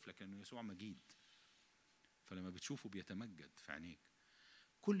 يكشف لك انه يسوع مجيد، فلما بتشوفه بيتمجد في عينيك.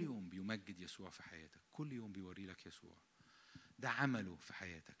 كل يوم بيمجد يسوع في حياتك، كل يوم بيوري لك يسوع. ده عمله في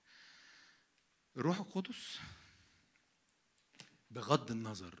حياتك. الروح القدس بغض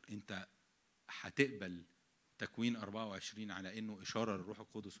النظر انت هتقبل تكوين 24 على انه اشاره للروح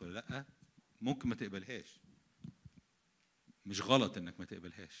القدس ولا لا، ممكن ما تقبلهاش. مش غلط انك ما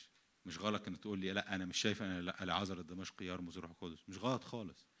تقبلهاش، مش غلط انك تقول لي لا انا مش شايف ان اليعازر الدمشقي يرمز الروح القدس، مش غلط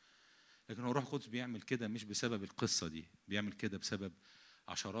خالص. لكن هو الروح القدس بيعمل كده مش بسبب القصه دي، بيعمل كده بسبب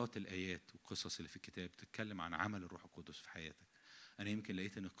عشرات الايات والقصص اللي في الكتاب بتتكلم عن عمل الروح القدس في حياتك. انا يمكن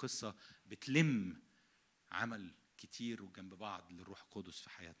لقيت ان القصه بتلم عمل كتير وجنب بعض للروح القدس في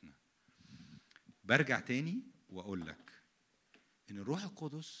حياتنا. برجع تاني واقول لك ان الروح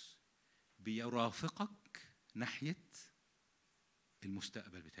القدس بيرافقك ناحيه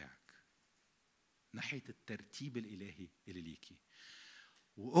المستقبل بتاعك، ناحيه الترتيب الالهي اللي ليكي.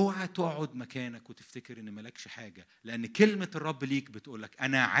 واوعى تقعد مكانك وتفتكر ان مالكش حاجه، لان كلمه الرب ليك بتقولك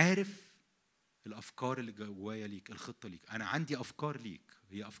انا عارف الافكار اللي جوايا ليك، الخطه ليك. انا عندي افكار ليك،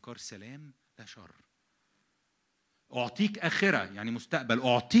 هي افكار سلام لا شر. اعطيك اخره، يعني مستقبل،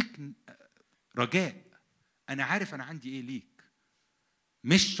 اعطيك رجاء. انا عارف انا عندي ايه ليك،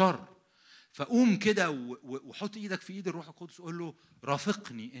 مش شر. فقوم كده وحط ايدك في ايد الروح القدس وقول له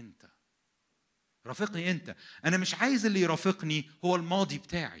رافقني انت، رافقني انت. انا مش عايز اللي يرافقني هو الماضي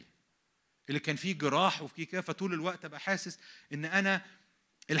بتاعي اللي كان فيه جراح وفيه كده، فطول الوقت ابقى حاسس ان انا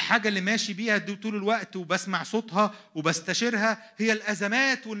الحاجه اللي ماشي بيها طول الوقت وبسمع صوتها وبستشيرها هي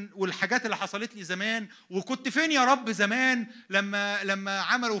الازمات والحاجات اللي حصلت لي زمان. وكنت فين يا رب زمان لما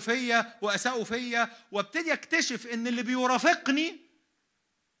عملوا فيا واساءوا فيا؟ وابتدي اكتشف ان اللي بيرافقني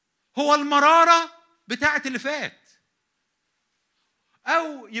هو المراره بتاعه اللي فات.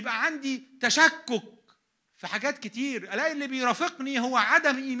 او يبقى عندي تشكك في حاجات كتير، الاقي اللي بيرافقني هو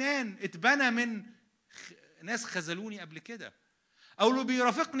عدم ايمان اتبنى من ناس خذلوني قبل كده، او اللي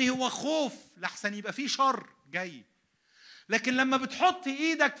بيرافقني هو خوف لحسن يبقى فيه شر جاي. لكن لما بتحط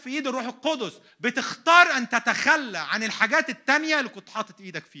ايدك في ايد الروح القدس بتختار ان تتخلى عن الحاجات التانية اللي كنت حاطط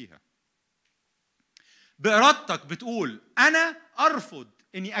ايدك فيها. بإرادتك بتقول انا ارفض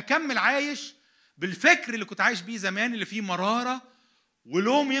اني اكمل عايش بالفكر اللي كنت عايش بيه زمان، اللي فيه مرارة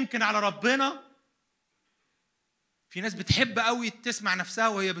ولوم يمكن على ربنا. في ناس بتحب قوي تسمع نفسها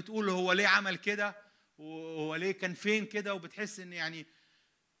وهي بتقول هو ليه عمل كده وهو ليه كان فين كده، وبتحس ان يعني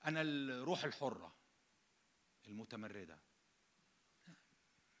انا الروح الحرة المتمردة.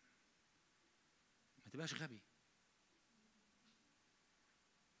 ما تبقاش غبي.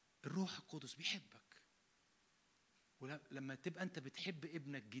 الروح القدس بيحبك. ولما تبقى انت بتحب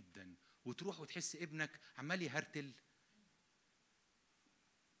ابنك جدا وتروح وتحس ابنك عمال يهرتل،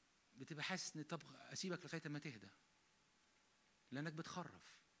 بتبقى حاسس ان طب اسيبك لغايه ما تهدى، لانك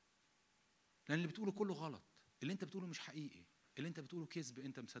بتخرف، لان اللي بتقوله كله غلط، اللي انت بتقوله مش حقيقي، اللي انت بتقوله كذب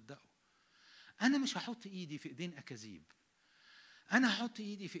انت مصدقه. انا مش هحط ايدي في ايدين اكاذيب، انا هحط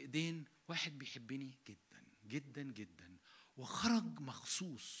ايدي في ايدين واحد بيحبني جدا جدا جدا، وخرج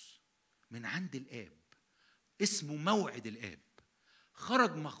مخصوص من عند الاب، اسمه موعد الاب.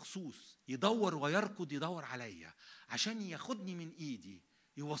 خرج مخصوص يدور ويركض، يدور عليا عشان ياخدني من ايدي،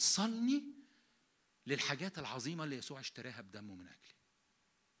 يوصلني للحاجات العظيمة اللي يسوع اشتراها بدمه من أجلي.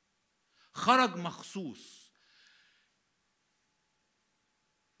 خرج مخصوص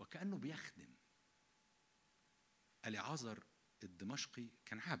وكأنه بيخدم. اليعازر الدمشقي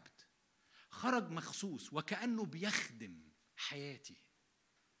كان عبد، خرج مخصوص وكأنه بيخدم حياتي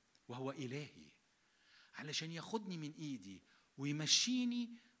وهو إلهي، علشان ياخدني من إيدي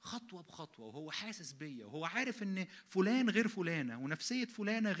ويمشيني خطوة بخطوة، وهو حاسس بيا، وهو عارف ان فلان غير فلانة، ونفسية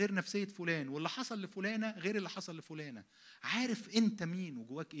فلانة غير نفسية فلان، واللي حصل لفلانة غير اللي حصل لفلانة. عارف انت مين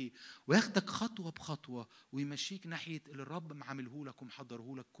وجواك ايه، وياخدك خطوة بخطوة ويمشيك ناحية اللي الرب معامله لك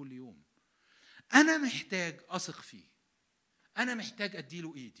ومحضره لك كل يوم. انا محتاج اثق فيه، انا محتاج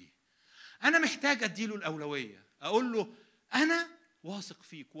اديله ايدي، انا محتاج اديله الاولوية، اقول له انا واثق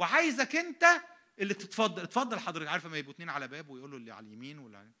فيك وعايزك انت اللي تتفضل. اتفضل حضرتك. عارفه ما يبقوا اتنين على باب ويقولوا اللي على اليمين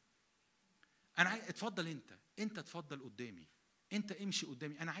واللي على انا اتفضل انت اتفضل قدامي، انت امشي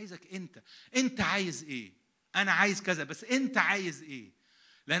قدامي، انا عايزك انت عايز ايه؟ انا عايز كذا، بس انت عايز ايه؟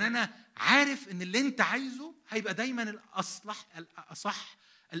 لان انا عارف ان اللي انت عايزه هيبقى دايما الاصح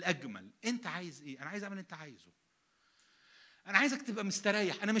الاجمل. انت عايز ايه؟ انا عايز اعمل اللي انت عايزه. انا عايزك تبقى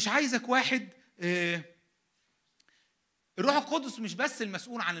مستريح، انا مش عايزك واحد الروح القدس مش بس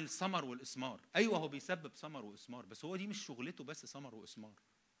المسؤول عن الثمر والإثمار. أيوة هو بيسبب ثمر وإثمار، بس هو دي مش شغلته بس ثمر وإثمار.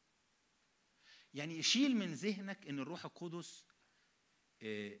 يعني يشيل من ذهنك إن الروح القدس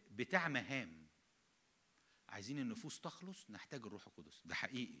بتاع مهام. عايزين النفوس تخلص، نحتاج الروح القدس، ده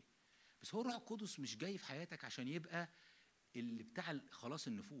حقيقي. بس هو الروح القدس مش جاي في حياتك عشان يبقى اللي بتاع خلاص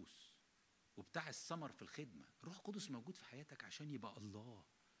النفوس وبتاع الثمر في الخدمة. الروح القدس موجود في حياتك عشان يبقى الله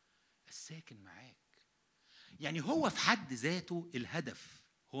الساكن معاك. يعني هو في حد ذاته الهدف،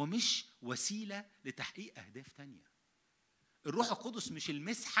 هو مش وسيلة لتحقيق أهداف تانية. الروح القدس مش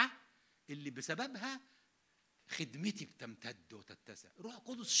المسحة اللي بسببها خدمتي بتمتد وتتسع. الروح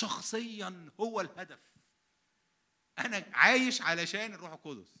القدس شخصيا هو الهدف. أنا عايش علشان الروح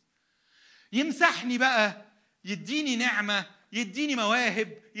القدس يمسحني بقى، يديني نعمة، يديني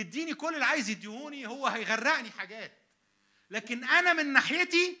مواهب، يديني كل اللي عايز يديهوني. هو هيغرقني حاجات، لكن أنا من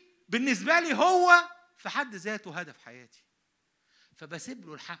ناحيتي بالنسبة لي هو في حد ذاته هدف حياتي. فبسيب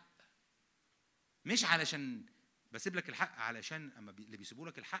له الحق، مش علشان بسيب لك الحق علشان اما اللي بيسيبوا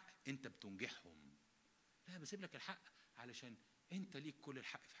لك الحق انت بتنجحهم. لا، بسيب لك الحق علشان انت ليك كل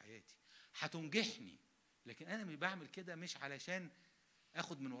الحق في حياتي، هتنجحني. لكن انا مش بعمل كده مش علشان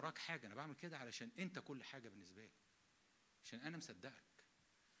اخد من وراك حاجه، انا بعمل كده علشان انت كل حاجه بالنسبه لي، عشان انا مصدقك.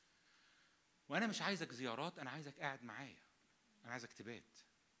 وانا مش عايزك زيارات، انا عايزك قاعد معايا، انا عايزك تبات،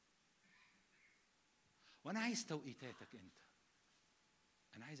 وانا عايز توقيتاتك انت.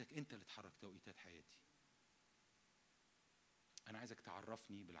 انا عايزك انت اللي تحرك توقيتات حياتي. انا عايزك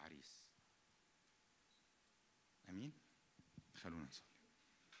تعرفني بالعريس. امين. خلونا نصلي.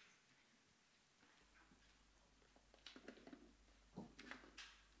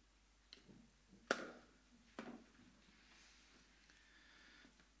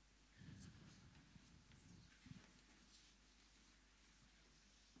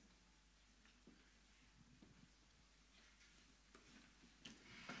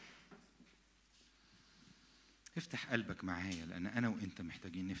 افتح قلبك معايا، لأن أنا وإنت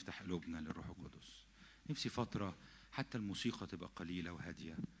محتاجين نفتح قلوبنا للروح القدس. نفسي فترة حتى الموسيقى تبقى قليلة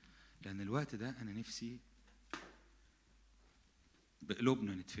وهادية، لأن الوقت ده أنا نفسي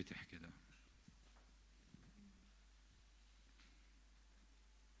بقلوبنا نتفتح كده.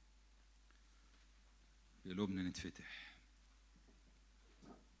 بقلوبنا نتفتح.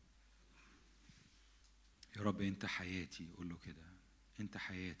 يا رب أنت حياتي، قول له كده، أنت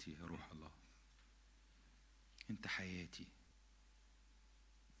حياتي يا روح الله، أنت حياتي،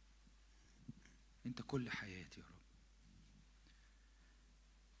 أنت كل حياتي يا رب.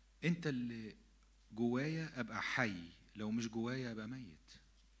 أنت اللي جوايا أبقى حي، لو مش جوايا أبقى ميت.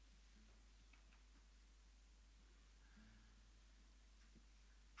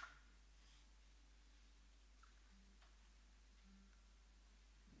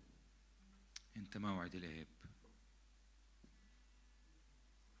 أنت موعد الآب،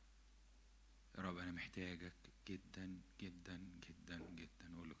 محتاجك جدا جدا جدا جدا.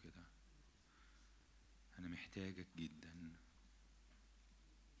 قول له كده، أنا محتاجك جدا.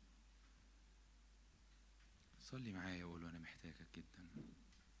 صلي معايا وقول له أنا محتاجك جدا.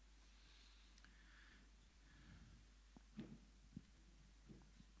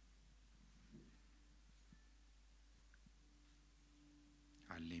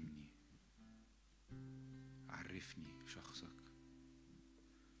 علمني، عرفني شخصك.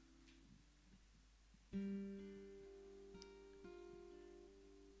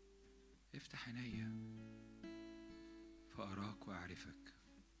 افتح عينيا فأراك وأعرفك.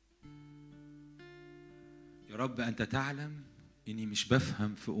 يا رب أنت تعلم إني مش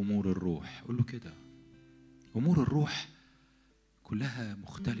بفهم في أمور الروح. قول له كده، أمور الروح كلها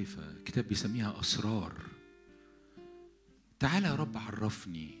مختلفة، الكتاب بيسميها أسرار. تعالى يا رب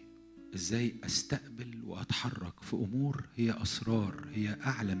عرفني إزاي أستقبل وأتحرك في أمور هي أسرار، هي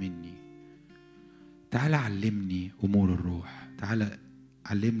أعلى مني. تعالى علمني أمور الروح، تعالى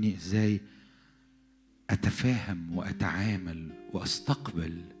علمني إزاي أتفاهم وأتعامل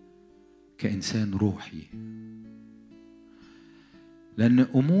وأستقبل كإنسان روحي. لأن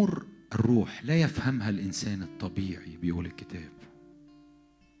أمور الروح لا يفهمها الإنسان الطبيعي، بيقول الكتاب،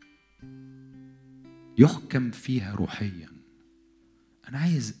 يحكم فيها روحيا. أنا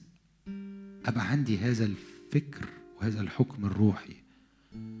عايز أبقى عندي هذا الفكر وهذا الحكم الروحي.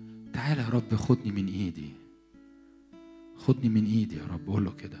 تعالى يا رب خدني من إيدي، خدني من إيدي يا رب. قول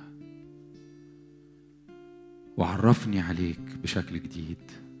له كده وعرفني عليك بشكل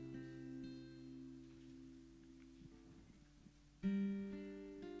جديد.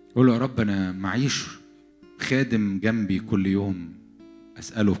 قول له يا رب أنا معيش خادم جنبي كل يوم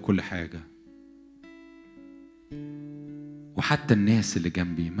أسأله في كل حاجة، وحتى الناس اللي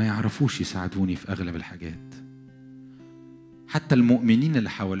جنبي ما يعرفوش يساعدوني في أغلب الحاجات. حتى المؤمنين اللي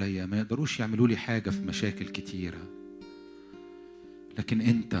حواليا ما يقدروش يعملوا لي حاجة في مشاكل كتيرة. لكن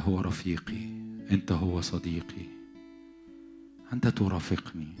أنت هو رفيقي، أنت هو صديقي، أنت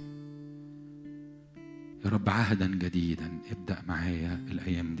ترافقني يا رب. عهدا جديدا ابدأ معايا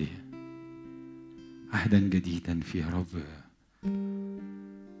الأيام دي، عهدا جديدا فيه يا رب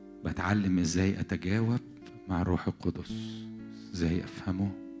بتعلم إزاي أتجاوب مع الروح القدس، إزاي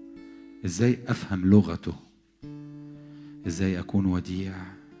أفهمه، إزاي أفهم لغته، إزاي أكون وديع.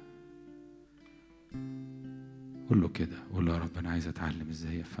 قول له كده، قول له يا رب أنا عايز أتعلم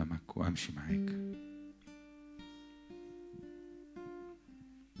إزاي أفهمك وأمشي معاك.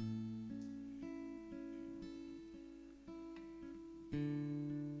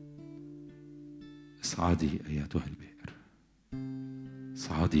 اصعدي أيتها البئر،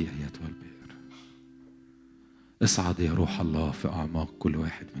 اصعدي أيتها البئر. اصعد يا روح الله في أعماق كل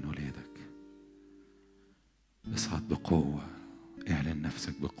واحد من ولادك. اصعد بقوة، اعلن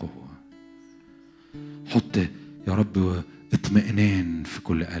نفسك بقوة. حط يا رب اطمئنان في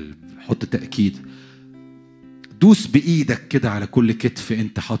كل قلب، حط تأكيد. دوس بإيدك كده على كل كتف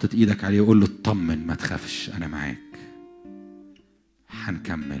انت حاطط ايدك عليه وقول له اطمن، ما تخافش، انا معاك،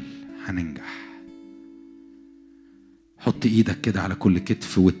 هنكمل، هننجح. حط ايدك كده على كل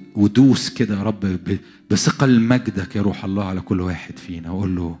كتف ودوس كده يا رب بثقل مجدك يا روح الله على كل واحد فينا،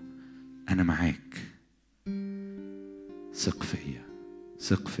 وقول له انا معاك، ثق فيا،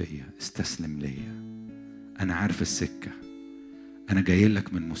 ثق فيا، استسلم ليا، انا عارف السكة، انا جاي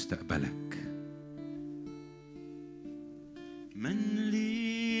لك من مستقبلك. من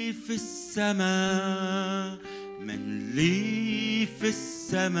لي في السماء، من لي في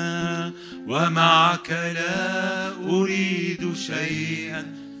السماء، ومعك لا أريد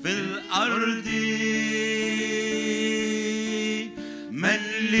شيئا في الأرض. من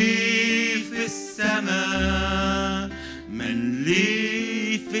لي في السماء، من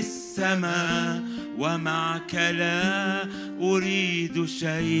لي في السماء، ومعك لا أريد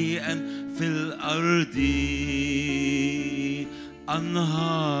شيئا في الأرض.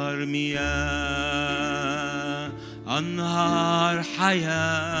 أنهار مياه، أنهار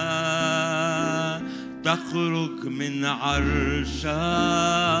حياة تخرج من عرشك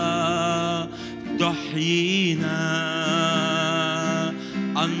تحيينا.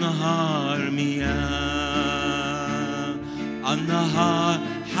 أنهار مياه، أنهار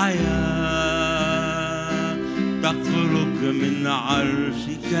حياة تخرج من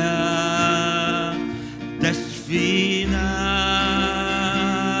عرشك تشفينا.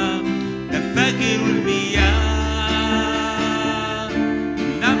 تنفجر المياه،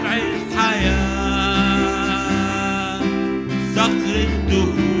 نبع الحياة، صخر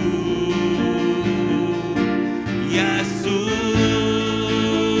الدهور يسوع.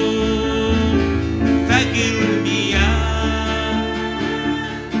 تنفجر المياه،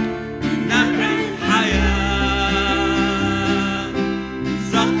 نبع الحياة،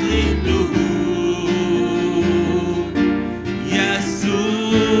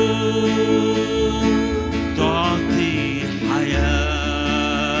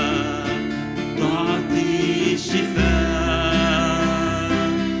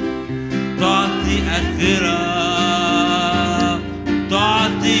 آخرة،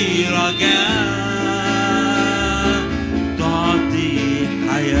 تعطي رجاء، تعطي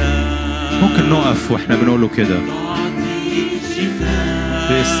حياة. ممكن نقف واحنا بنقوله كده تعطي شفاء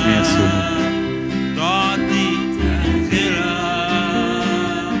باسم يسوع. تعطي آخرة،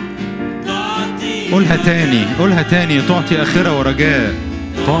 تعطي قولها تاني، قولها تاني. تعطي آخرة ورجاء،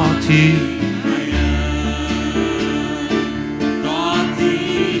 تعطي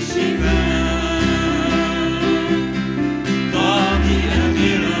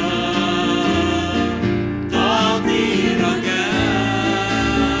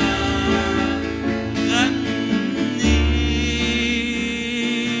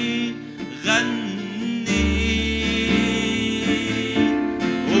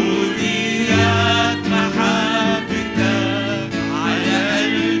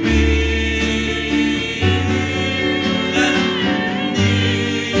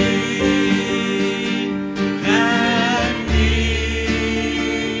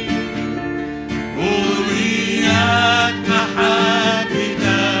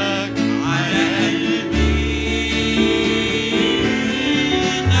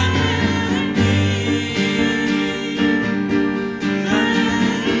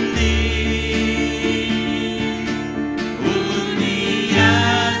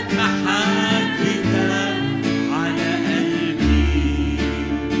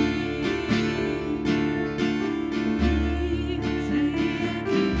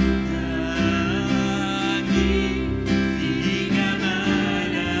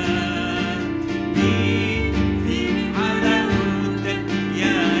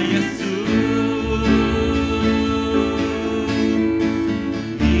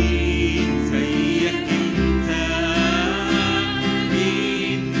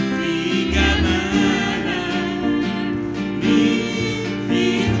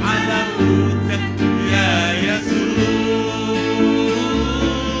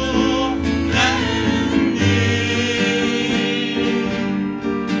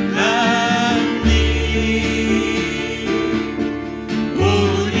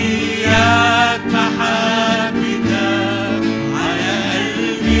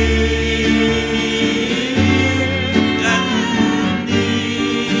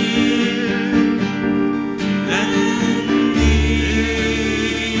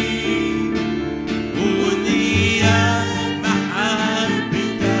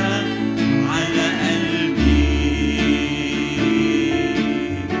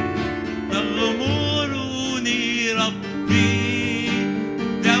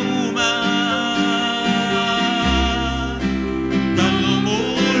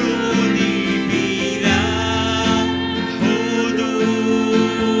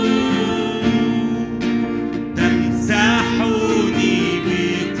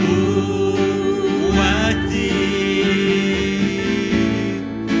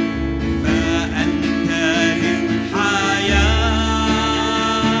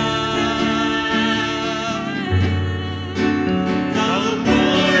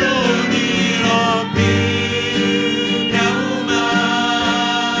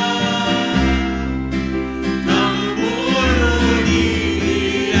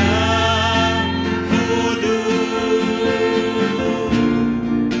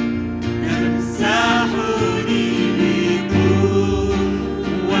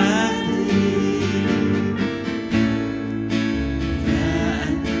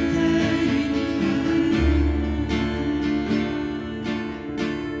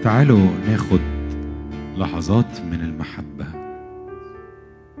تعالوا ناخد لحظات من المحبة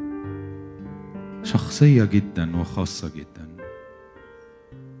شخصية جدا وخاصة جدا.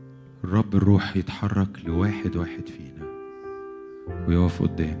 الرب الروح يتحرك لواحد واحد فينا ويقف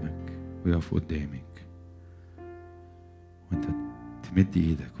قدامك ويقف قدامك، وانت تمد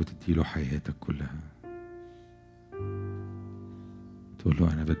ايدك وتديله حياتك كلها، تقول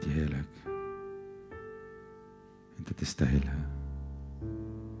له انا بديها لك، انت تستاهلها،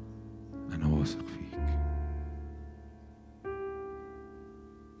 أنا واثق فيك.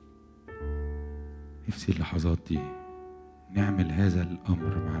 نفسي اللحظات دي نعمل هذا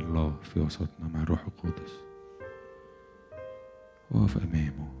الأمر مع الله في وسطنا مع الروح القدس. وقف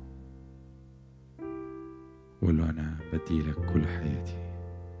أمامه وقول له أنا بديلك كل حياتي،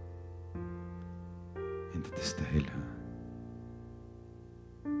 أنت تستاهلها،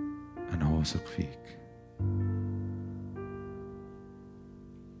 أنا واثق فيك.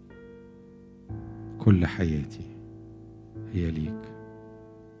 كل حياتي هي ليك،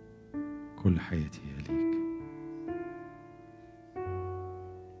 كل حياتي هي ليك.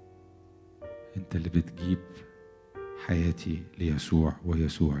 انت اللي بتجيب حياتي ليسوع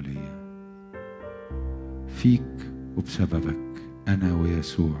ويسوع ليا. فيك وبسببك أنا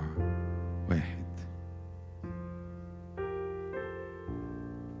ويسوع واحد.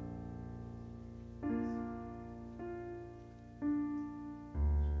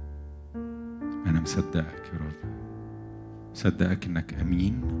 أنا مصدقك يا رب، مصدقك إنك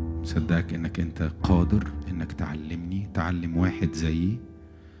أمين، مصدقك إنك أنت قادر إنك تعلمني، تعلم واحد زيي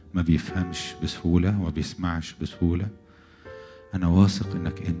ما بيفهمش بسهولة وما بيسمعش بسهولة. أنا واثق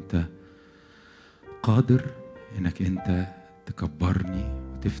إنك أنت قادر إنك أنت تكبرني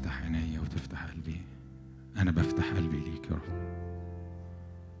وتفتح عيني وتفتح قلبي. أنا بفتح قلبي ليك يا رب.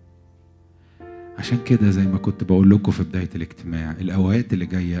 عشان كده زي ما كنت بقول لكم في بداية الاجتماع، الأوقات اللي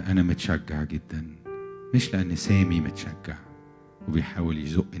جاية أنا متشجع جدا، مش لأن سامي متشجع وبيحاول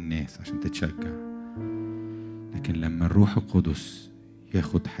يزق الناس عشان تتشجع، لكن لما الروح القدس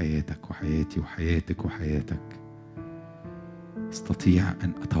ياخد حياتك وحياتي وحياتك وحياتك، استطيع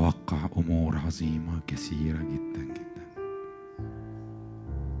أن أتوقع أمور عظيمة كثيرة جدا جدا.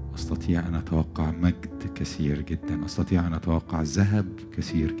 أستطيع أن أتوقع مجد كثير جدا، أستطيع أن أتوقع ذهب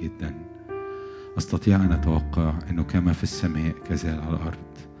كثير جدا، أستطيع أن أتوقع أنه كما في السماء كذلك على الأرض.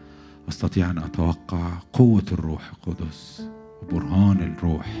 أستطيع أن أتوقع قوة الروح القدس وبرهان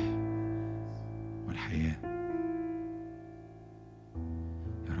الروح والحياة.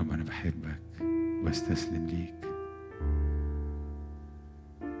 يا رب أنا بحبك واستسلم ليك.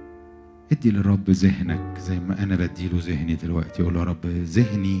 ادي للرب ذهنك زي ما أنا بديله ذهني دلوقتي. قول يا رب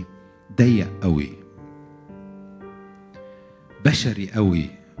ذهني ضيق قوي، بشري قوي،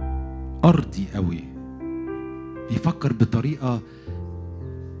 أرضي قوي، بيفكر بطريقة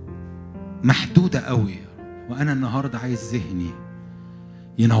محدودة قوي، وأنا النهاردة عايز ذهني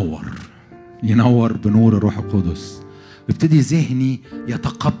ينور بنور الروح القدس، ويبتدي ذهني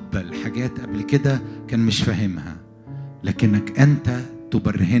يتقبل حاجات قبل كده كان مش فاهمها، لكنك أنت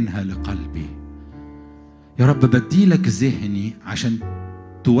تبرهنها لقلبي. يا رب بديلك ذهني عشان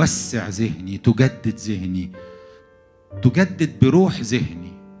توسع ذهني، تجدد ذهني، تجدد بروح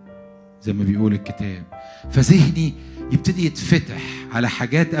ذهني زي ما بيقول الكتاب. فذهني يبتدي يتفتح على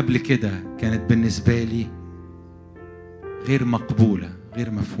حاجات قبل كده كانت بالنسبة لي غير مقبولة،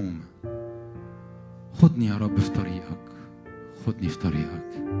 غير مفهومة. خدني يا رب في طريقك، خدني في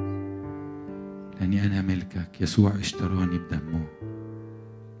طريقك، لأني أنا ملكك. يسوع اشتراني بدمه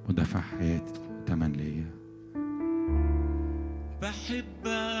ودفع حياتي تمن ليا. بحبك،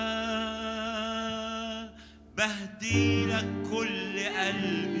 بهدي لك كل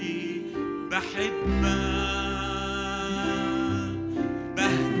قلبي، بحبك،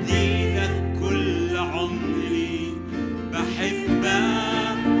 بهدي لك كل عمري،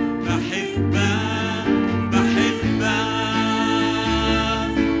 بحبك، بحبك، بحبك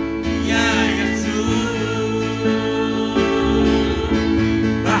يا يسوع،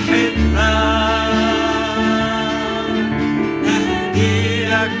 بحبك، بهدي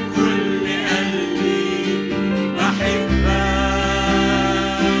لك كل قلبي، بحبك،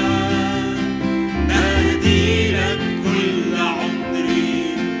 بهدي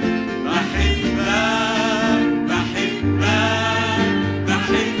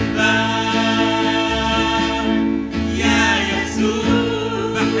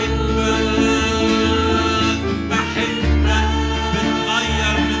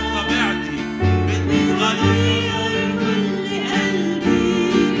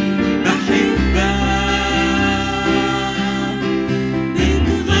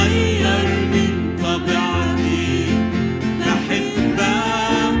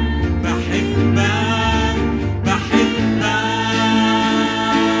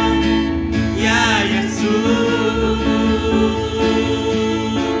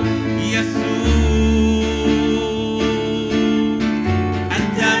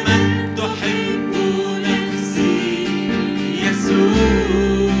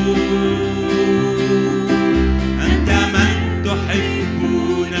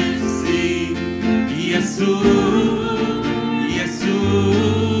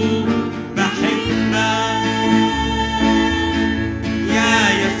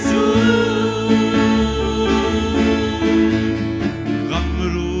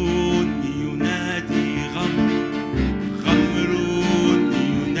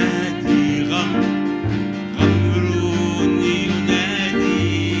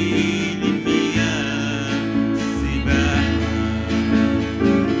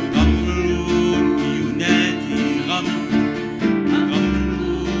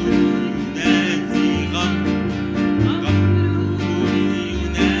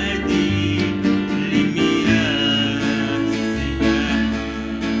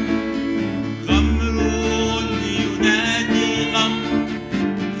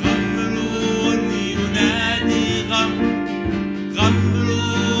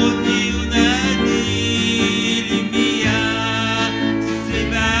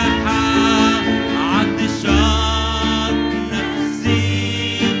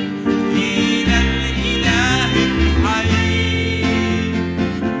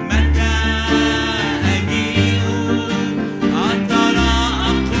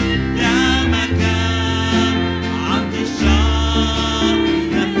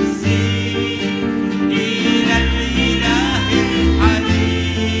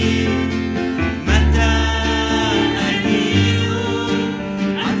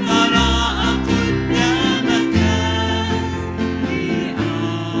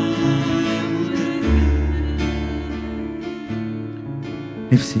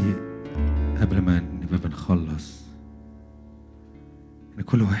نفسي قبل ما نبقى بنخلص ان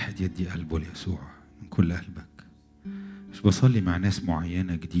كل واحد يدي قلبه ليسوع من كل قلبك. مش بصلي مع ناس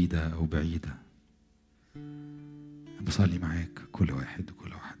معينة جديدة او بعيدة، بصلي معاك كل واحد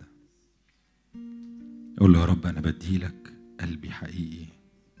وكل واحدة. قول له يا رب انا بديلك قلبي حقيقي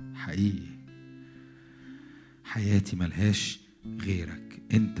حقيقي، حياتي ملهاش غيرك،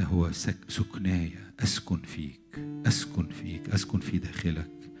 انت هو سكنايا، اسكن فيك اسكن فيك اسكن في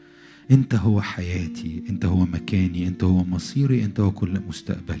داخلك. انت هو حياتي، انت هو مكاني، انت هو مصيري، انت هو كل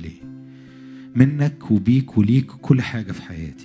مستقبلي. منك وبيك وليك كل حاجة في حياتي.